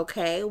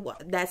 okay,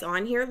 that's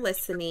on here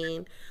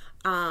listening,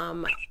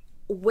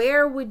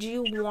 where would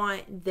you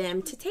want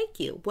them to take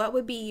you? What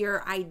would be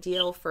your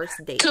ideal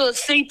first date? To a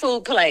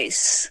seafood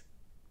place.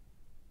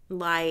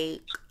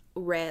 Like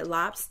Red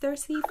Lobster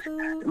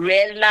seafood?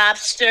 Red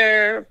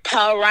Lobster,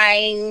 Paul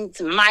Raines,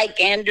 Mike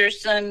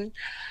Anderson,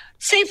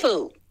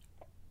 seafood.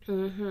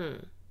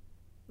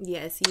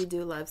 Yes, you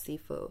do love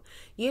seafood.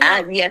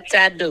 Yes,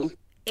 I do.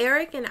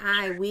 Eric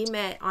and we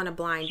met on a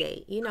blind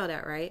date. You know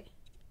that, right?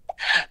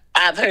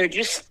 I've heard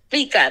you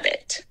speak of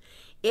it.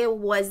 It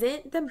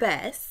wasn't the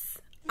best.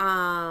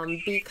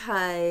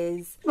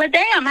 Because... Well,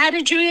 damn, how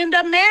did you end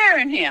up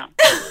marrying him?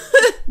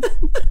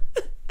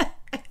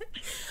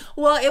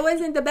 Well, it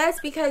wasn't the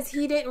best because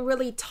he didn't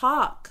really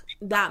talk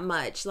that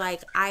much.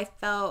 Like, I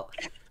felt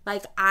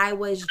like I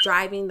was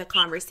driving the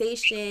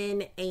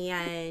conversation,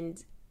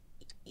 and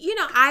you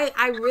know,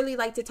 I really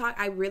like to talk.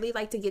 I really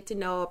like to get to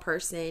know a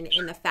person,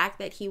 and the fact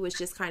that he was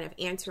just kind of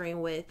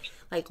answering with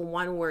like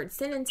one word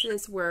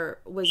sentences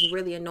was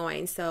really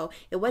annoying. So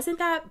it wasn't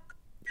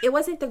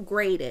the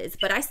greatest,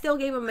 but I still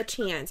gave him a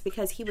chance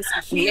because he was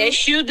cute.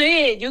 Yes, you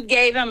did. You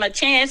gave him a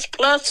chance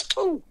plus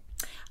 2.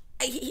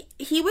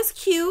 He was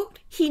cute.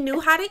 He knew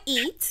how to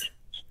eat.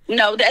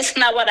 No, that's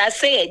not what I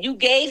said. You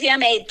gave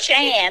him a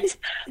chance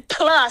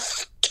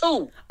plus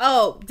 2.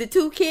 Oh, the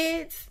 2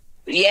 kids?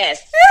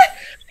 Yes.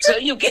 So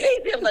you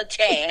gave him a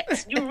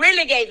chance. You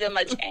really gave him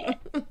a chance.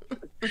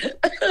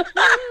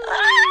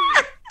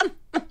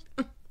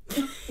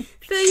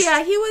 So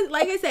yeah, he was,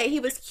 like I said, he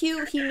was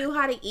cute. He knew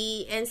how to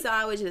eat, and so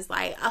I was just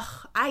like,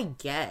 oh, I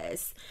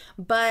guess.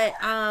 But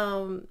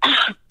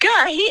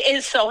God, he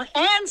is so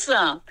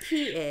handsome.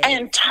 He is.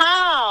 And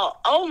tall.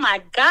 Oh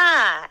my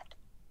God.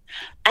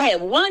 I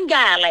had one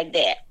guy like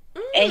that,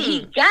 and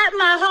he got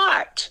my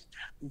heart.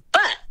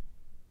 But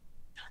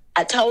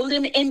I told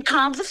him in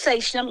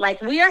conversation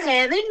like we are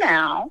having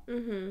now,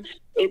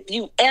 if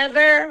you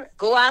ever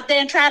go out there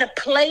and try to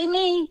play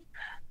me,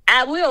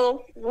 I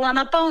will run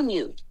up on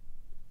you.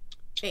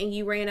 And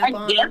you ran up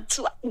on him?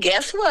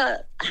 Guess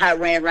what? I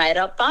ran right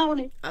up on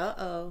him.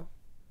 Uh-oh.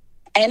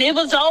 And it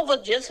was over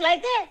just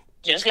like that.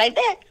 Just like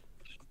that.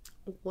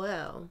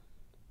 Well.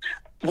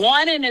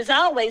 Warning is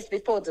always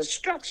before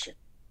destruction.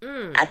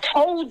 I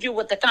told you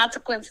what the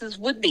consequences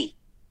would be.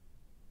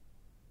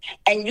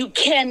 And you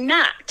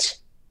cannot.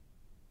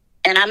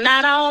 And I'm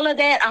not all of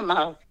that. I'm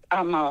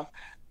a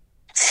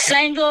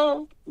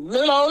single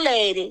little old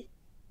lady.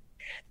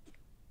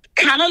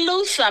 Kind of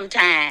loose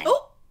sometimes.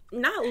 Oh,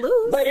 not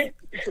loose. But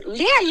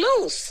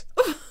loose.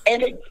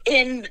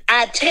 and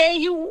I tell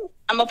you,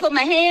 I'm going to put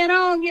my hand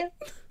on you.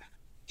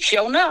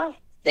 Sure enough,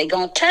 they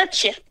going to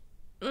touch you.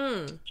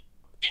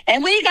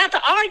 And we got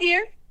to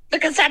argue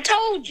because I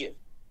told you.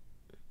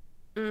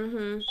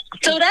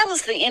 So that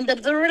was the end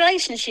of the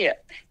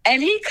relationship.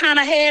 And he kind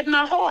of had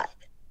my heart.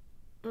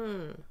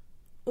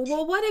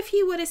 Well, what if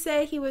he would have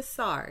said he was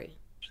sorry?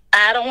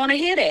 I don't want to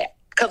hear that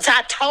because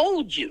I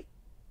told you.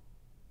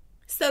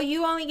 So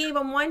you only gave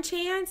him one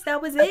chance?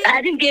 That was it?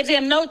 I didn't give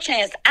him no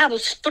chance. I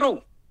was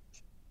through.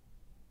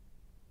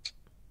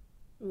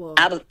 Whoa.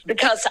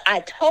 Because I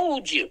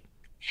told you.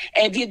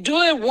 And if you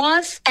do it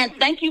once and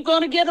think you're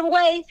going to get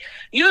away,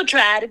 you'll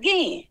try it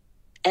again.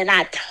 And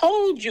I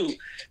told you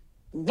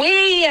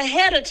way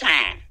ahead of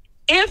time,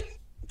 if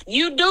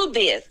you do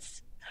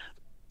this,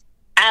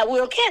 I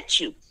will catch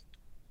you.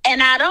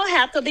 And I don't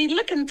have to be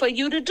looking for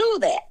you to do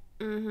that.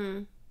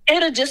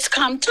 It'll just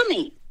come to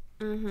me.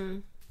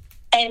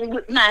 And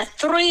with my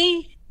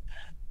 3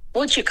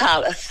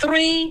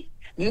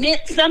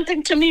 meant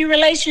something to me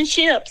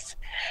relationships,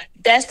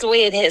 that's the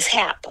way it has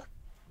happened.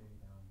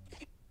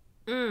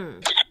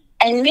 And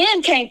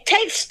men can't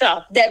take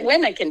stuff that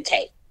women can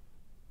take.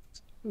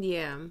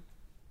 Yeah.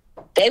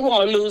 They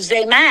want to lose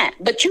their mind.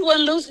 But you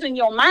weren't losing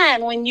your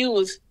mind when you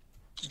was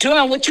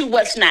doing what you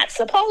was not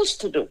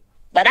supposed to do.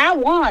 But I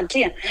warned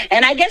him.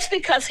 And I guess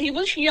because he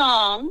was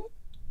young,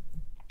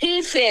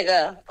 he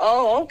figured,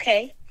 oh,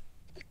 okay.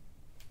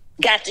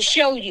 Got to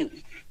show you.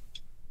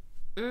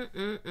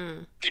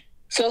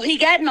 So he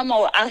got no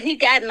more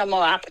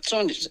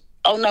opportunities.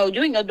 Oh no,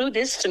 you ain't gonna do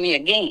this to me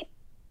again.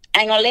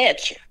 I ain't gonna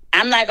let you.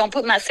 I'm not gonna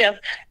put myself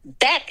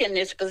back in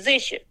this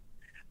position.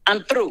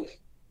 I'm through.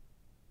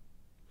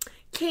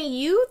 Can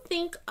you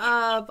think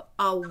of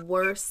a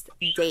worst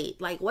date?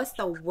 Like, what's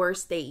the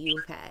worst date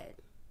you've had?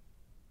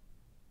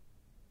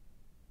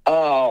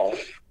 Oh.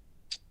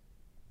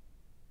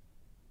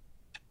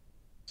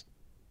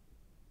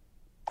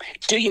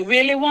 Do you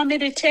really want me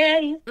to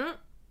tell you?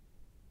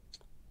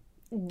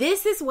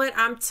 This is what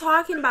I'm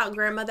talking about,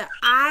 grandmother.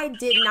 I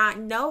did not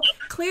know.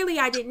 Clearly,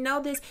 I didn't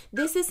know this.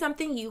 This is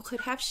something you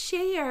could have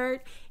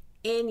shared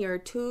in your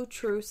 2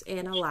 truths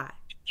and a lie.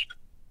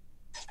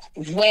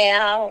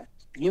 Well,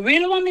 you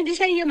really want me to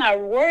tell you my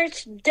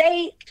worst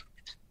date?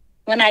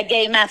 When I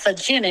gave my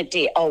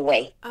virginity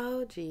away.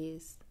 Oh,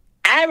 jeez.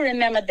 I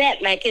remember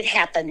that like it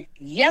happened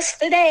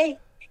yesterday,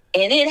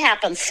 and it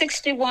happened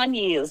 61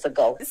 years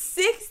ago.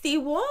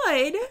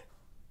 61?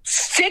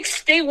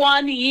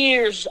 61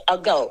 years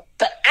ago.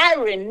 But I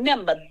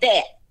remember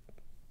that.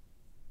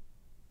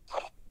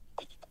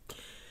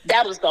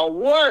 That was the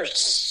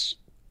worst.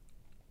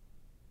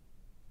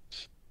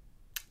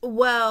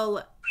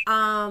 Well,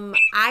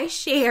 I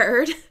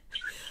shared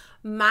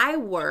my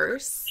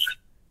worst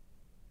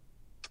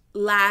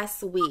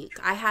last week.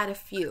 I had a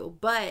few,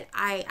 but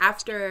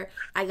after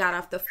I got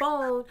off the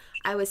phone,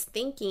 I was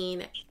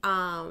thinking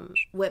I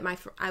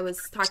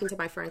was talking to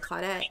my friend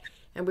Claudette,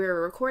 and we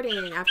were recording,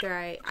 and after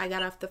I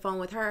got off the phone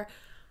with her,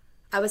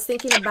 I was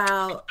thinking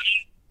about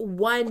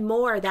one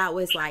more that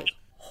was like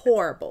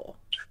horrible.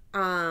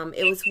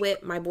 It was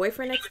with my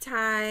boyfriend at the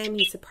time.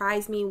 He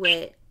surprised me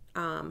with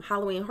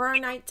Halloween Horror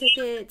Night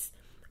tickets,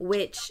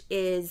 which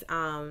is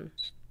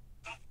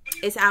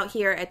it's out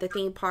here at the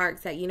theme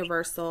parks at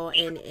Universal,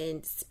 and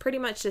it's pretty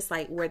much just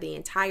like where the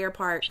entire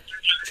park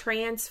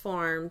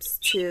transforms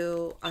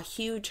to a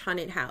huge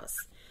haunted house.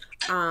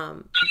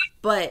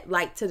 but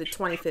like to the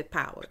 25th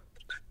power.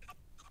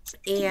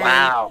 And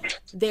Wow.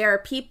 there are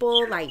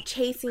people like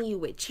chasing you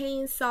with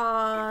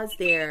chainsaws.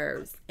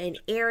 There's an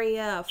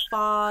area of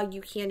fog.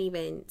 You can't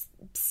even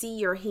see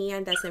your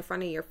hand that's in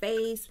front of your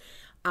face.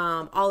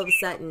 All of a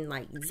sudden,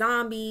 like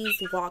zombies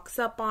walks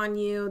up on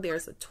you.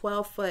 There's a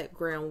 12-foot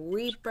Grim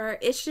Reaper.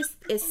 It's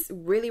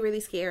really, really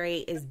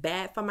scary. It's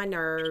bad for my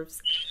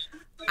nerves.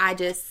 I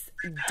just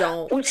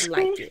don't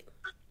like it.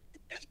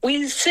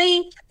 We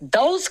see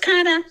those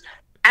kind of,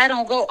 I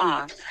don't go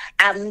on.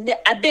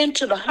 I've been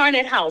to the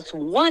haunted house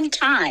one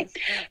time,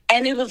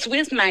 and it was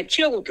with my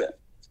children.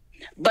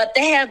 But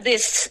they have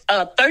this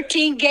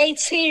 13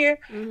 gates here.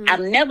 Mm-hmm.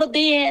 I've never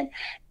been,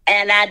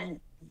 and I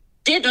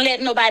didn't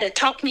let nobody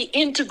talk me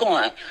into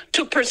going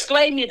to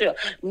persuade me to.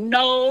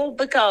 No,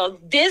 because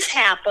this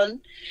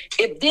happened.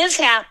 If this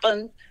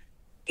happened,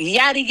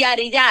 yada,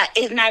 yada, yada,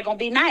 it's not going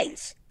to be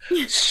nice.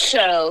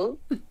 So,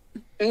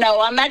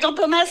 no, I'm not going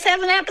to put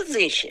myself in that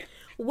position.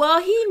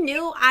 Well, he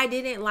knew I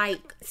didn't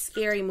like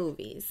scary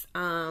movies,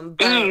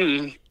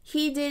 but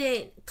he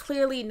didn't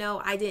clearly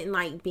know I didn't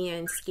like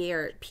being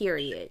scared,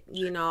 period.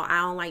 You know, I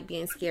don't like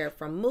being scared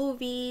from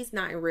movies,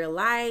 not in real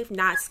life,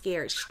 not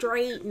scared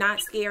straight, not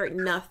scared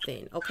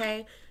nothing,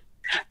 okay?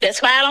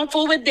 That's why I don't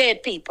fool with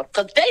dead people,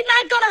 because they're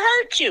not going to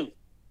hurt you,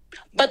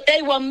 but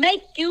they will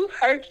make you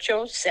hurt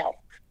yourself.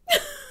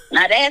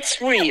 Now, that's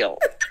real.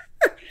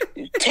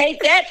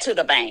 Take that to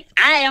the bank.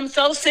 I am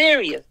so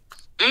serious.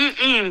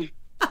 I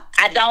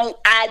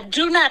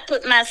do not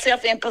put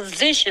myself in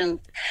positions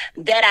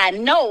that I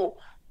know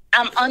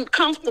I'm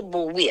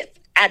uncomfortable with.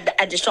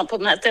 I just don't put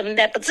myself in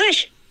that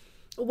position.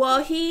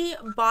 Well, he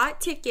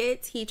bought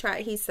tickets. He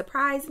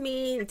surprised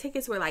me. The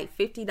tickets were like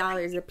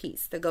 $50 a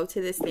piece to go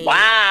to this thing.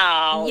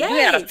 Wow. Yes. You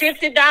had a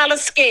 $50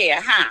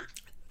 scare, huh?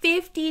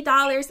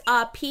 $50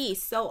 a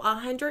piece. So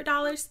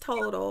 $100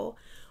 total.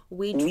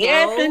 We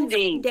drove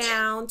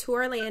down to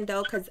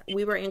Orlando because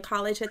we were in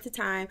college at the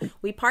time.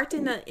 We parked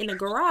in the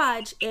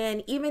garage,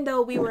 and even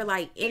though we were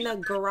like in the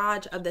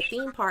garage of the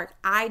theme park,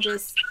 I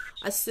just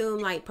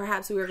assumed like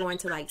perhaps we were going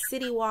to like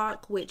City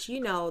Walk, which,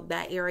 you know,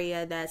 that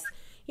area that's,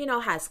 you know,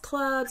 has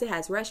clubs, it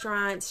has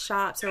restaurants,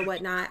 shops or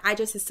whatnot. I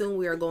just assumed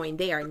we were going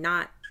there,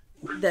 not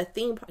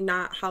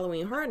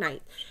Halloween Horror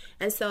Night.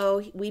 And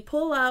so we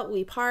pull up,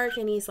 we park,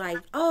 and he's like,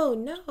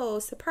 "Oh no,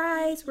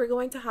 surprise, we're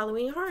going to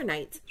Halloween Horror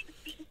Nights."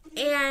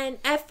 And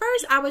at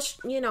first I was,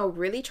 you know,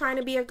 really trying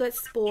to be a good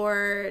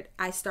sport.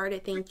 I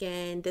started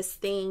thinking this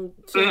thing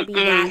can't be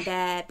that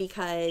bad,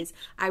 because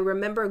I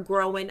remember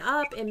growing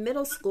up in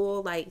middle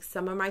school, like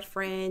some of my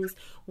friends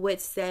would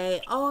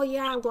say, "Oh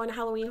yeah, I'm going to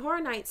Halloween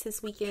Horror Nights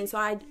this weekend." So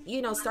I,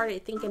 you know,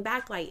 started thinking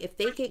back, like if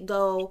they could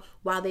go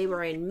while they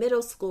were in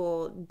middle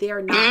school,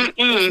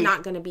 it's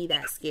not going to be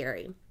that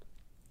scary.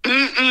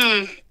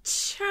 I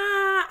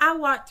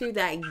walked through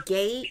that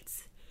gate.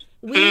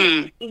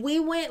 We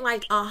went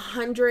like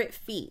 100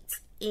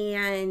 feet,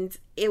 and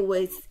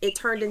it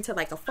turned into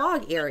like a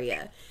fog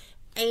area.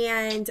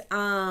 And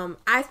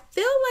I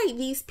feel like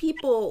these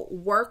people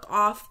work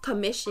off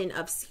commission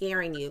of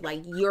scaring you,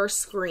 like your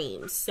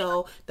screams.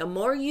 So the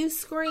more you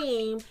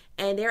scream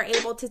and they're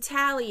able to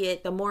tally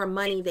it, the more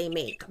money they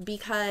make,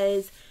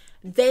 because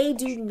they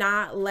do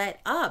not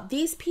let up.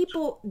 These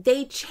people,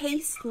 they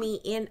chased me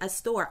in a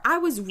store. I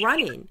was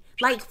running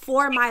like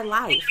for my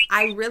life.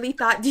 I really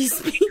thought these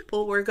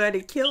people were going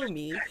to kill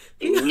me.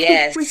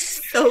 Yes. I was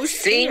so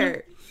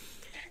scared.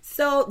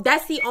 So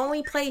that's the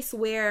only place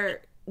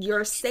where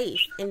you're safe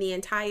in the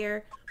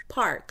entire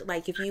park.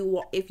 Like if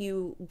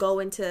you go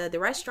into the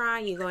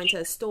restaurant, you go into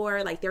a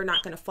store, like they're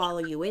not going to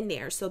follow you in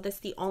there. So that's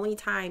the only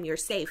time you're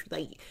safe.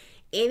 Like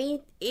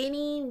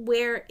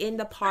anywhere in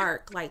the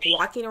park, like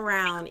walking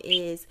around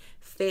is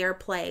fair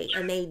play,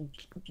 and they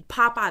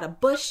pop out of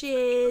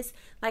bushes.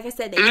 Like I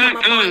said, they come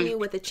up on you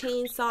with a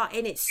chainsaw,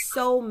 and it's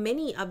so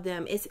many of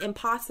them. It's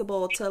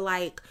impossible to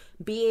like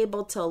be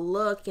able to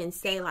look and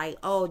say like,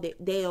 "Oh,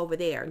 they over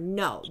there."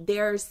 No,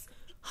 there's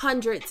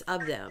hundreds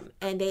of them,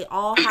 and they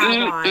all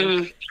have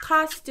on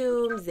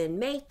costumes and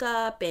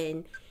makeup,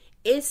 and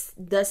it's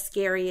the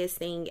scariest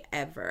thing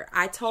ever.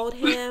 I told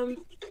him,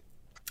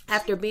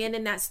 after being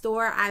in that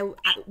store,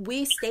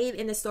 we stayed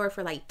in the store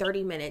for like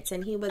 30 minutes,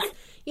 and he was,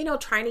 you know,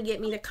 trying to get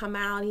me to come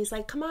out. He's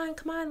like, come on,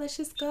 let's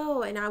just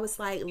go. And I was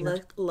like,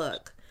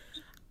 look,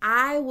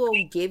 I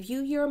will give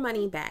you your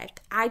money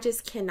back. I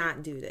just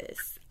cannot do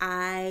this.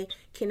 I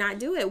cannot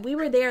do it. We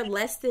were there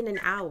less than an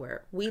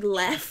hour. We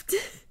left.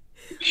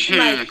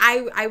 Like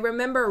I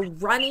remember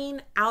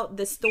running out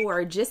the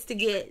store just to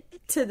get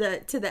to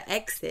the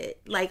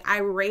exit. Like I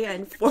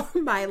ran for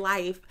my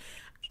life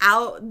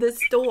out the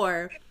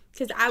store,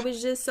 because I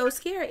was just so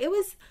scared.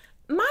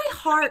 My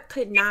heart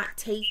could not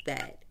take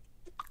that.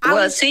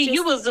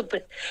 You was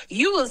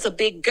a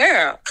big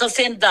girl, because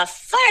in the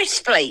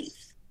first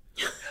place,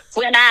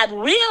 when I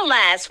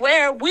realized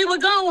where we were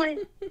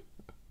going,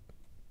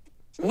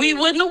 we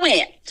wouldn't have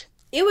went.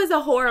 It was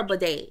a horrible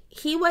date.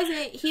 He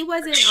wasn't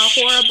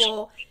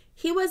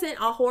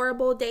a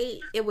horrible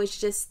date. It was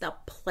just the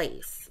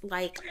place.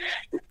 Like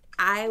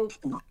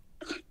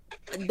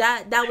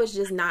that was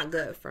just not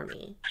good for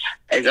me.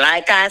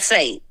 Like I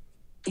say,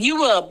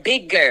 you were a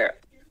big girl.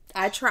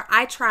 I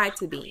tried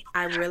to be.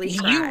 I really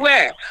tried. You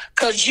were,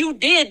 because you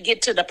did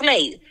get to the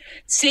place.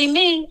 See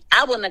me,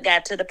 I wouldn't have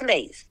got to the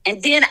place.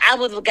 And then I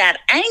would have got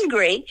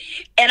angry,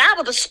 and I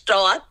would have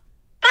started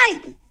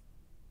fighting.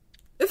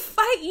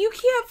 Fight? You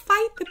can't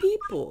fight the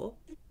people.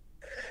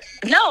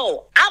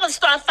 No, I would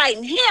start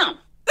fighting him.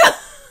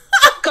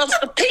 Because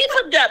the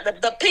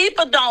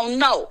people don't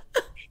know.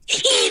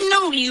 He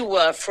knew you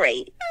were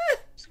afraid.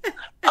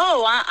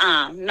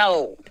 Oh,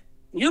 no.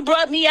 You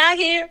brought me out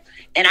here,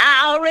 and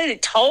I already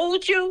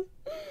told you.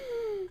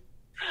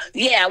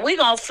 Yeah, we're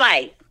going to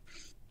fight.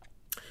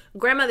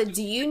 Grandmother,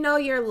 do you know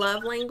your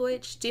love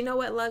language? Do you know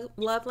what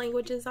love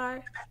languages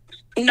are?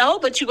 No,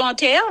 but you're going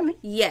to tell me.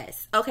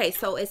 Yes. Okay,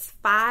 so it's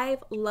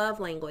 5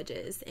 love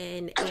languages,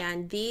 and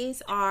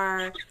these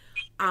are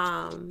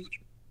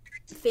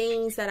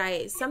things that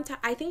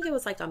I think it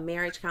was like a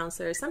marriage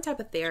counselor, some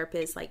type of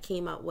therapist like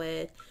came up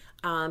with,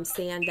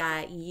 saying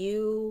that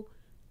you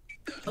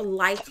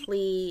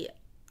likely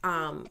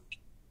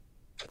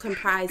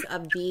comprise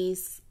of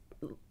these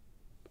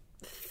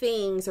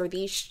things or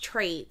these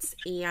traits,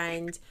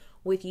 and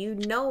with you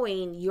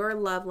knowing your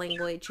love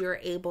language, you're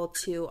able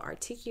to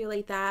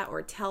articulate that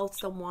or tell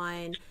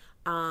someone,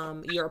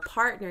 your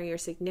partner, your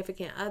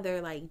significant other,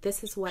 like,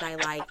 this is what I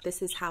like,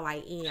 this is how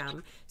I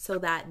am, so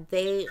that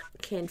they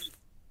can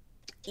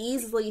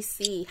easily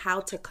see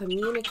how to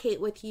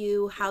communicate with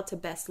you, how to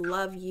best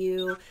love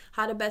you,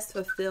 how to best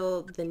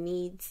fulfill the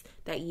needs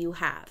that you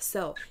have.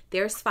 So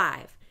there's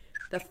 5.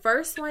 The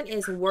first one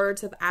is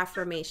words of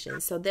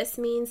affirmation. So this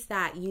means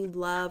that you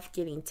love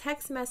getting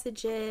text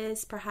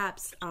messages,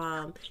 perhaps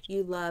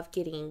you love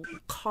getting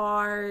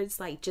cards,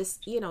 like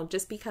just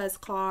because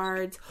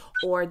cards,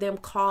 or them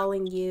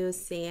calling you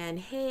saying,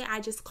 hey, I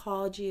just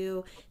called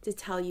you to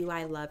tell you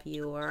I love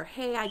you, or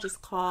hey, I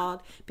just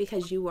called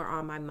because you were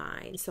on my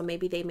mind. So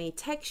maybe they may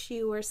text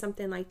you or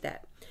something like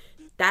that.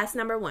 That's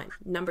number 1.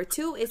 Number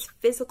 2 is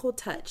physical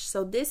touch.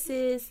 So this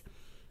is,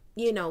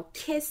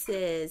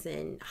 kisses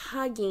and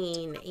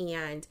hugging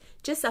and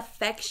just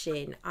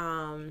affection,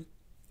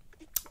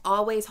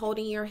 always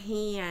holding your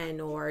hand,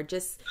 or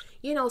just,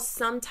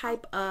 some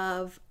type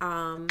of,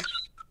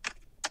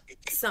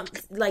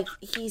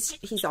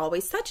 he's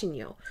always touching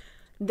you.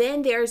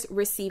 Then there's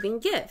receiving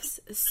gifts.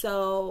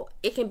 So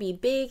it can be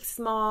big,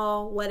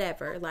 small,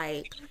 whatever.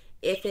 Like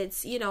if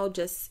it's,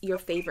 just your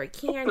favorite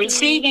candy.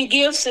 Receiving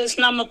gifts is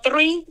number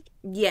 3?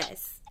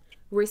 Yes.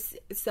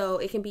 So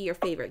it can be your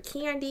favorite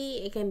candy.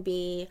 It can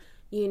be,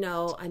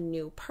 a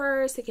new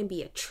purse. It can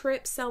be a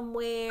trip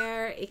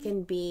somewhere. It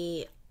can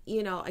be,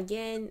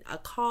 again, a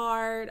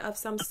card of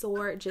some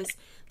sort, just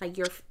like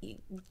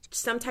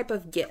some type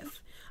of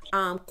gift.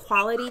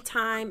 Quality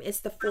time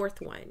is the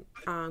 4th one.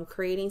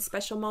 Creating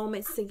special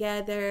moments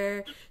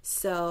together.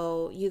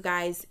 So you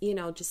guys,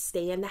 just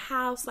stay in the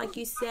house, like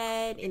you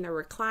said, in a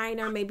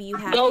recliner. Maybe you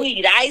have go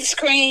eat ice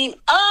cream.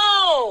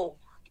 Oh,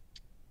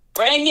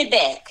 bring it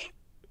back.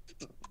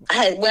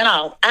 I went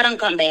off. I don't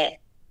come back.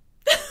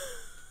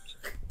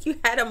 You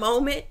had a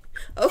moment?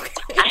 Okay.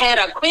 I had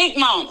a quick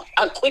moment.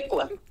 A quick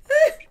one.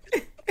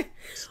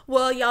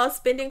 Well, y'all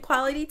spending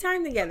quality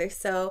time together.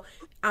 So,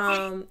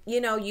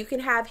 you can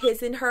have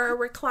his and her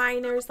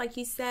recliners, like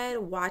you said,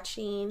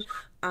 watching,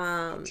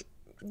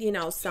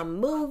 some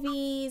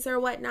movies or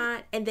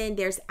whatnot. And then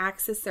there's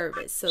acts of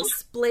service. So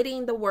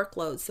splitting the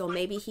workload. So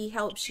maybe he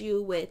helps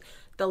you with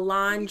the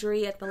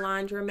laundry at the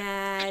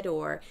laundromat,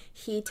 or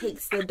he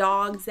takes the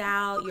dogs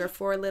out, your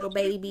 4 little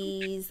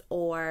babies,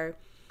 or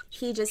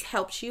he just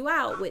helps you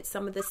out with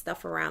some of the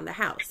stuff around the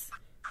house.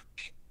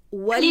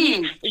 What do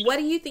you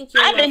think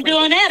your I've been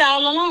doing that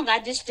all along.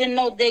 I just didn't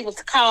know they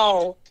was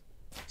called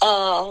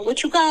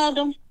what you call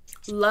them?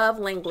 Love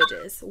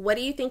languages. What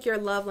do you think your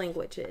love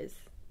language is?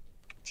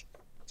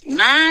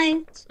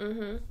 Mine?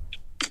 Mm-hmm.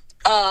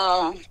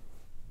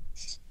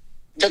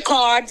 The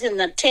cards and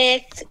the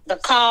text, the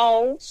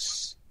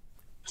calls,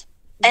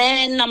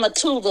 and number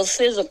 2, the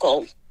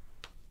physical.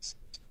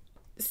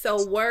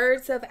 So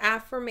words of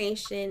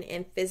affirmation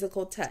and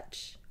physical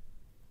touch.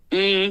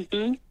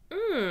 Mm-hmm.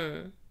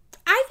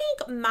 I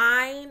think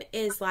mine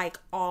is like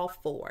all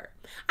 4.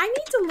 I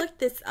need to look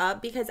this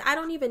up because I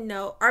don't even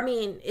know. I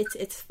mean,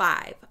 it's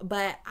 5,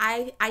 but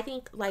I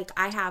think like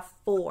I have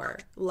 4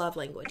 love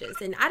languages,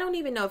 and I don't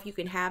even know if you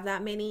can have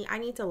that many. I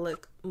need to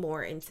look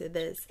more into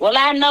this. Well,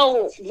 I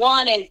know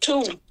 1 and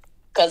 2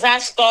 because I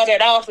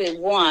started off with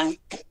 1.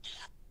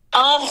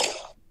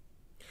 Oh.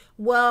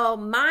 Well,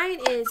 mine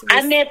is.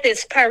 I met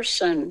this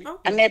person.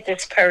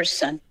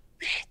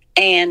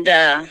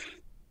 And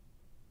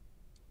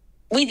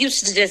we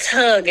used to just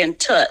hug and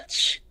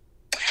touch.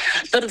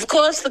 But of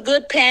course, the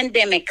good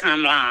pandemic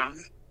come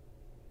along.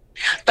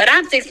 But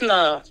I'm fixing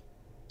to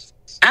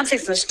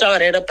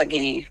start it up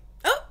again.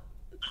 Oh,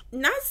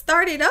 not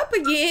start it up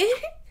again?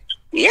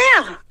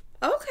 Yeah.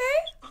 Okay.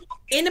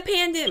 In the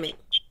pandemic.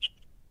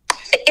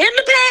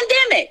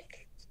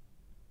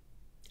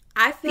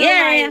 I feel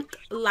like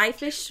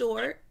life is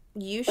short.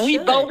 You should. We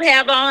both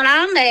have on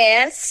our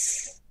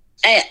masks.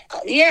 And,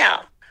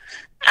 yeah,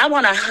 I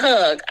want a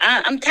hug.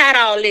 I'm tired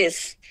of all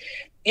this.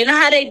 You know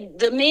how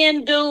the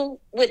men do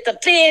with the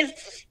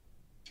fist?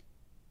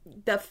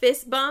 The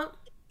fist bump?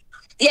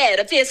 Yeah,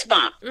 the fist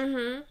bump.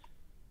 Mm-hmm.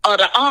 Or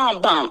the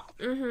arm bump.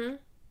 Mm-hmm.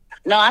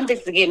 No, I'm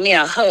just to give me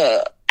a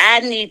hug.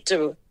 I need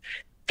to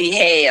be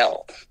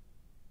held.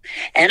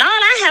 And all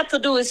I have to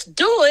do is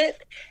do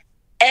it,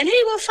 and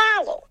he will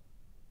follow.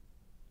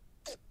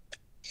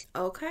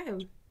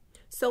 Okay.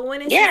 So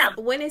when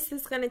is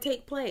this going to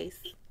take place?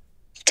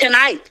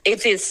 Tonight,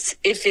 if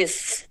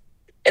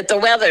the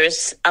weather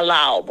is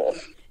allowable.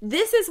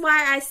 This is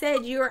why I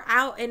said you're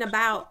out and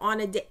about on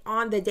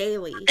the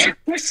daily.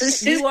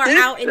 You are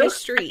out in the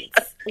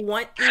streets.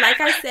 Like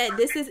I said,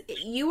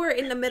 you were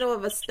in the middle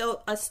of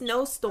a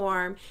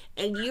snowstorm,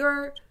 and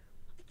you're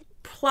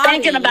plotting,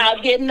 thinking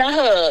about getting a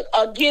hug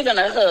or giving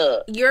a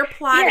hug. You're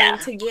plotting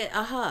to get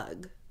a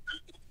hug.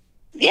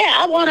 Yeah,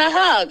 I want a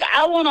hug.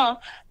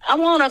 I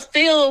wanna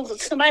feel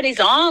somebody's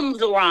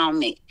arms around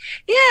me.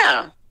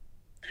 Yeah.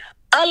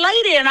 A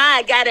lady and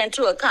I got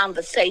into a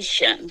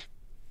conversation,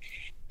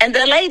 and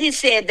the lady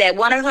said that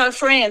one of her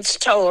friends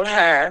told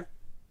her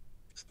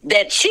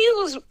that she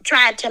was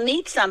trying to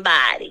meet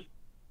somebody,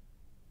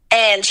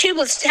 and she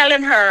was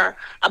telling her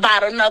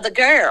about another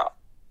girl.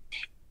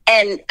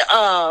 And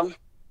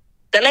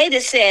the lady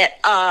said,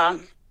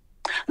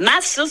 my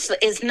sister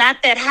is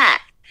not that hot.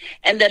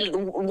 And the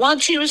one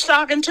she was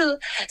talking to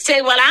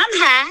said, well, I'm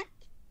hot.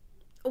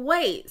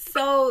 Wait.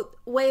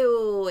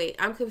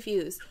 I'm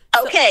confused.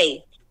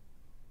 Okay.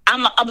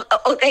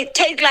 Okay,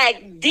 take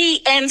like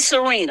Dee and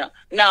Serena.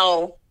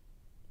 No,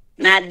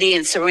 not Dee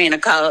and Serena,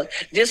 because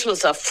this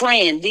was a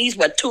friend. These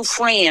were two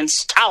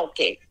friends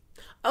talking.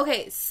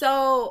 Okay,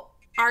 so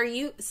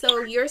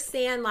you're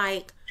saying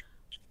like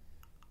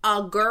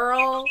a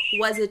girl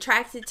was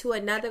attracted to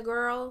another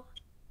girl?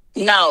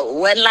 No, it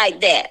wasn't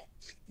like that.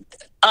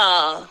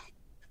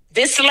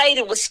 This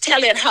lady was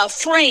telling her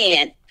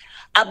friend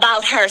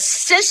about her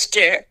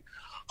sister,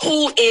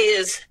 who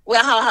is,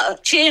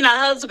 she and her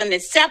husband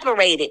is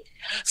separated.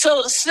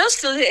 So the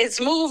sister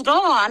has moved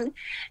on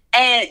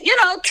and,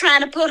 trying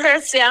to put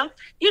herself,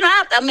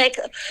 have to make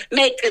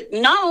it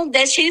known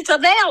that she's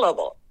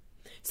available.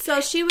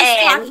 So she was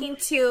talking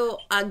to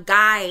a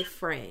guy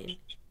friend.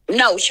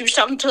 No, she was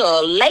talking to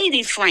a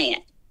lady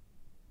friend.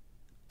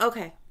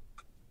 Okay.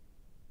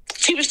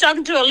 She was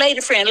talking to a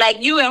lady friend,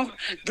 like you and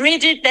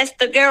Bridget, that's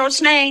the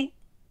girl's name?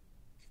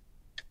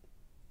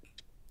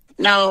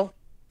 No.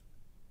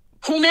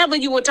 Whomever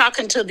you were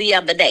talking to the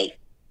other day.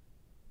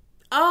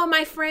 Oh,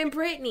 my friend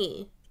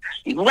Brittany.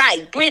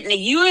 Right, Brittany.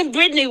 You and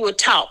Brittany were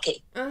talking.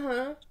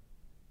 Uh-huh.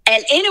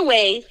 And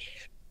anyway,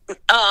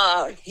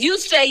 you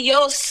say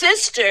your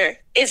sister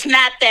is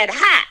not that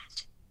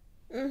hot.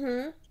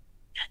 Mm-hmm.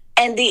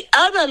 And the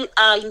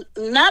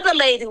another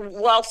lady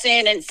walks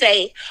in and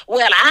say,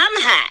 well,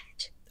 I'm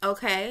hot.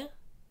 Okay.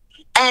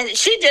 And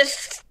she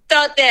just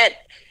thought that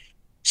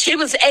she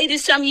was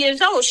 80-some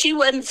years old. She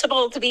wasn't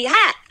supposed to be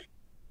hot.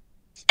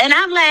 And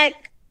I'm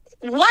like,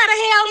 why the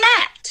hell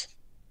not?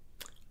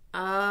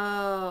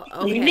 Oh,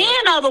 okay.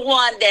 Men are the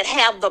one that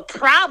have the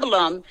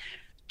problem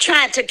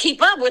trying to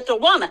keep up with a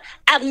woman.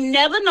 I've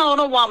never known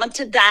a woman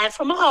to die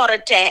from a heart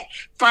attack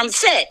from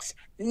sex.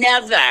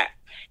 Never.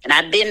 And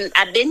I've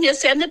been here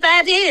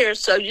 75 years,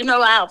 so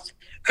I've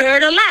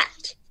heard a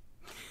lot.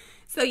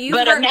 So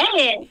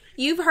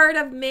you've heard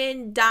of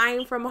men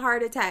dying from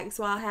heart attacks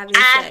while having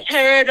sex? I've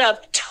heard of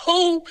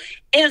 2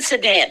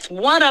 incidents.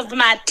 One of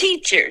my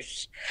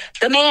teachers,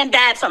 the man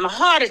died from a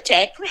heart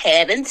attack for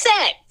having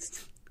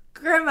sex.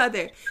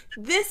 Grandmother,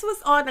 this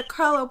was on The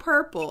Color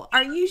Purple.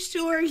 Are you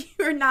sure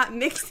you're not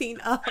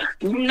mixing up?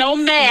 No,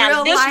 ma'am.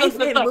 Real this life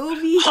was and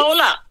movies?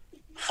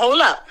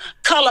 Hold up.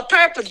 Color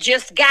Purple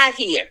just got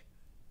here.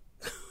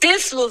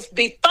 This was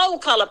before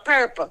Color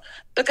Purple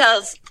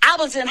because I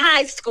was in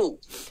high school.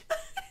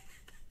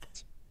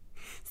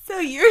 So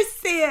you're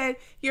saying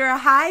your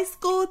high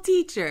school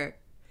teacher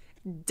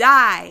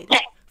died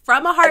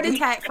from a heart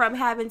attack from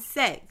having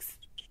sex?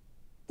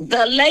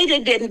 The lady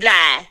didn't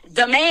die.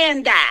 The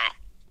man died.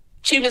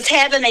 She was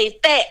having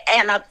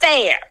an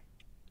affair.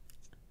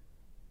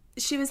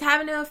 She was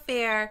having an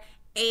affair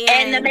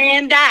and the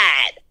man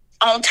died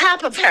on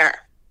top of her.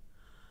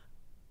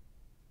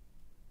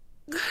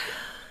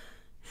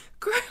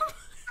 Grandma,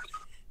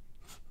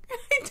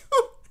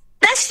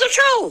 That's the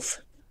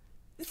truth.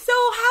 So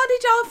how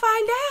did y'all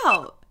find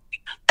out?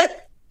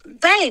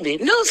 Baby,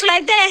 news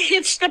like that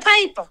hits the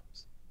paper.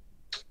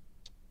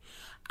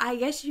 I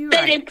guess you're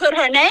right. They didn't put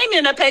her name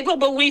in the paper,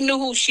 but we knew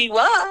who she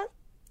was.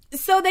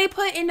 So they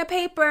put in the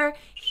paper,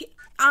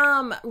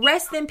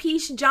 rest in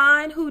peace,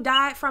 John, who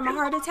died from a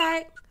heart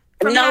attack?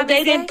 No,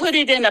 they didn't put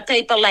it in the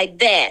paper like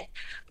that.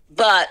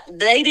 But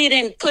they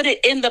didn't put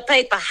it in the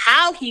paper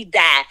how he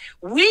died.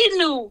 We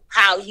knew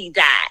how he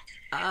died.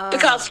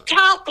 Because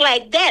talk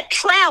like that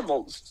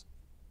travels.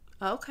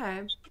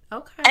 Okay.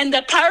 And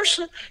the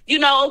person,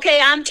 okay,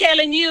 I'm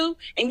telling you,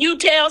 and you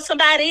tell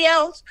somebody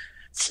else,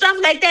 stuff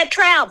like that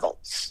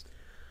travels.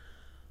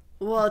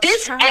 Well,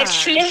 this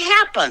actually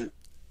happened.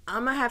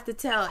 I'm going to have to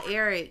tell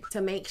Eric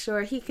to make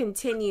sure he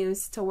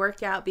continues to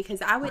work out,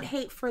 because I would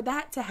hate for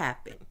that to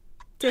happen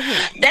to him.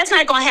 That's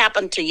not going to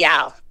happen to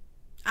y'all.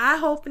 I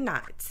hope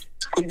not.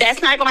 That's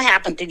not going to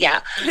happen to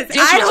y'all. This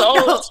I was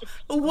don't old.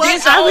 know what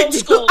This I old would do.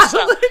 school I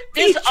stuff. would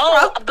This be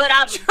old, but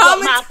my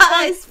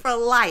traumatized point, for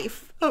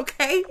life,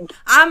 okay?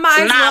 I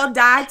might as well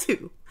die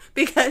too,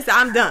 because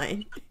I'm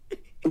done.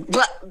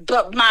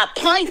 But my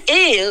point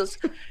is,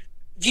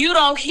 you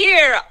don't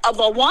hear of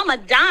a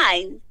woman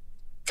dying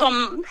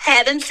from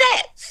having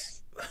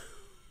sex.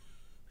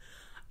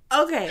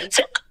 Okay.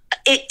 So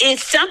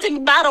it's something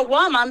about a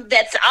woman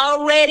that's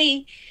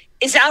already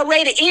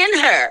in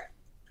her.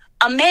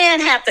 A man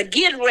have to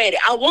get ready.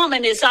 A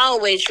woman is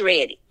always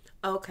ready.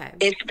 Okay.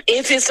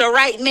 If it's the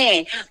right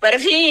man. But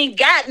if he ain't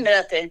got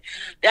nothing,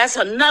 that's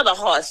another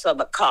horse of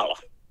a color.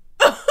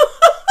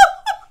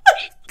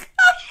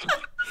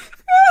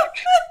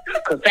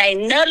 Because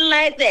ain't nothing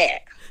like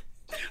that.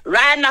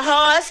 Riding a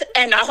horse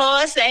and the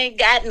horse ain't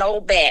got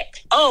no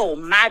back. Oh,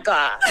 my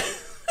God.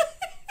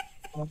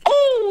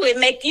 Oh, it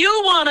make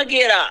you want to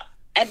get up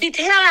and be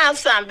tell out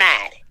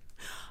somebody.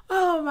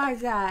 Oh, my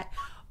God.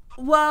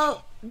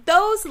 Well,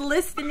 those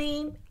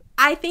listening,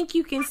 I think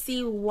you can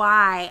see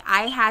why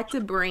I had to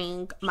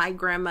bring my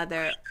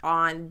grandmother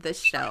on the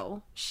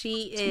show.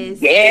 She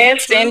is...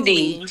 Yes,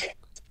 indeed.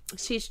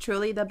 She's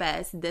truly the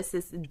best. This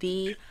is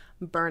the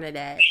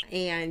Bernadette.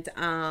 And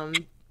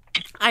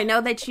I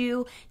know that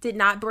you did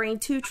not bring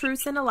 2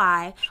 truths and a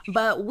lie,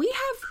 but we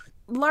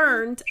have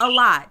learned a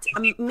lot.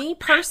 Me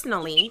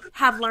personally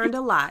have learned a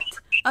lot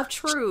of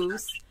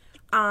truths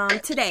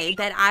today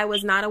that I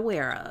was not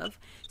aware of.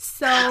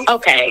 So,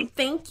 okay.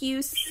 Thank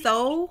you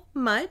so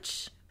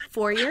much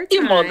for your time.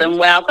 You're more than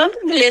welcome.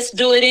 Let's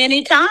do it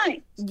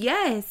anytime.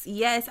 Yes,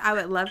 I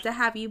would love to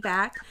have you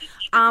back.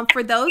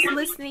 For those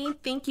listening,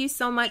 thank you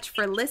so much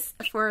for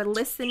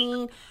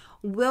listening.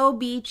 We'll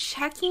be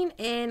checking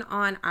in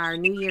on our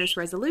New Year's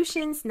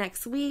resolutions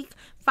next week,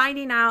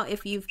 finding out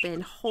if you've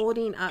been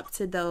holding up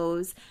to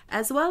those,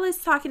 as well as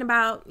talking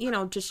about,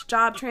 just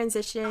job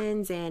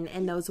transitions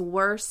and those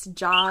worst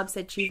jobs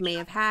that you may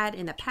have had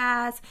in the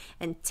past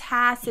and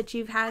tasks that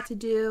you've had to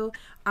do.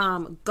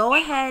 Go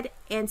ahead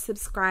and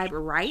subscribe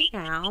right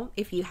now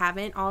if you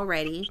haven't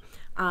already,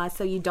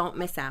 so you don't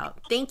miss out.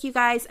 Thank you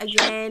guys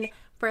again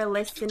for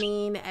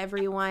listening.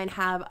 Everyone,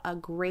 have a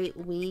great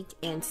week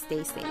and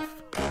stay safe.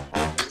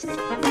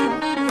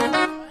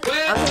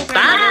 Okay,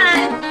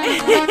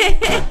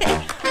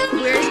 bye.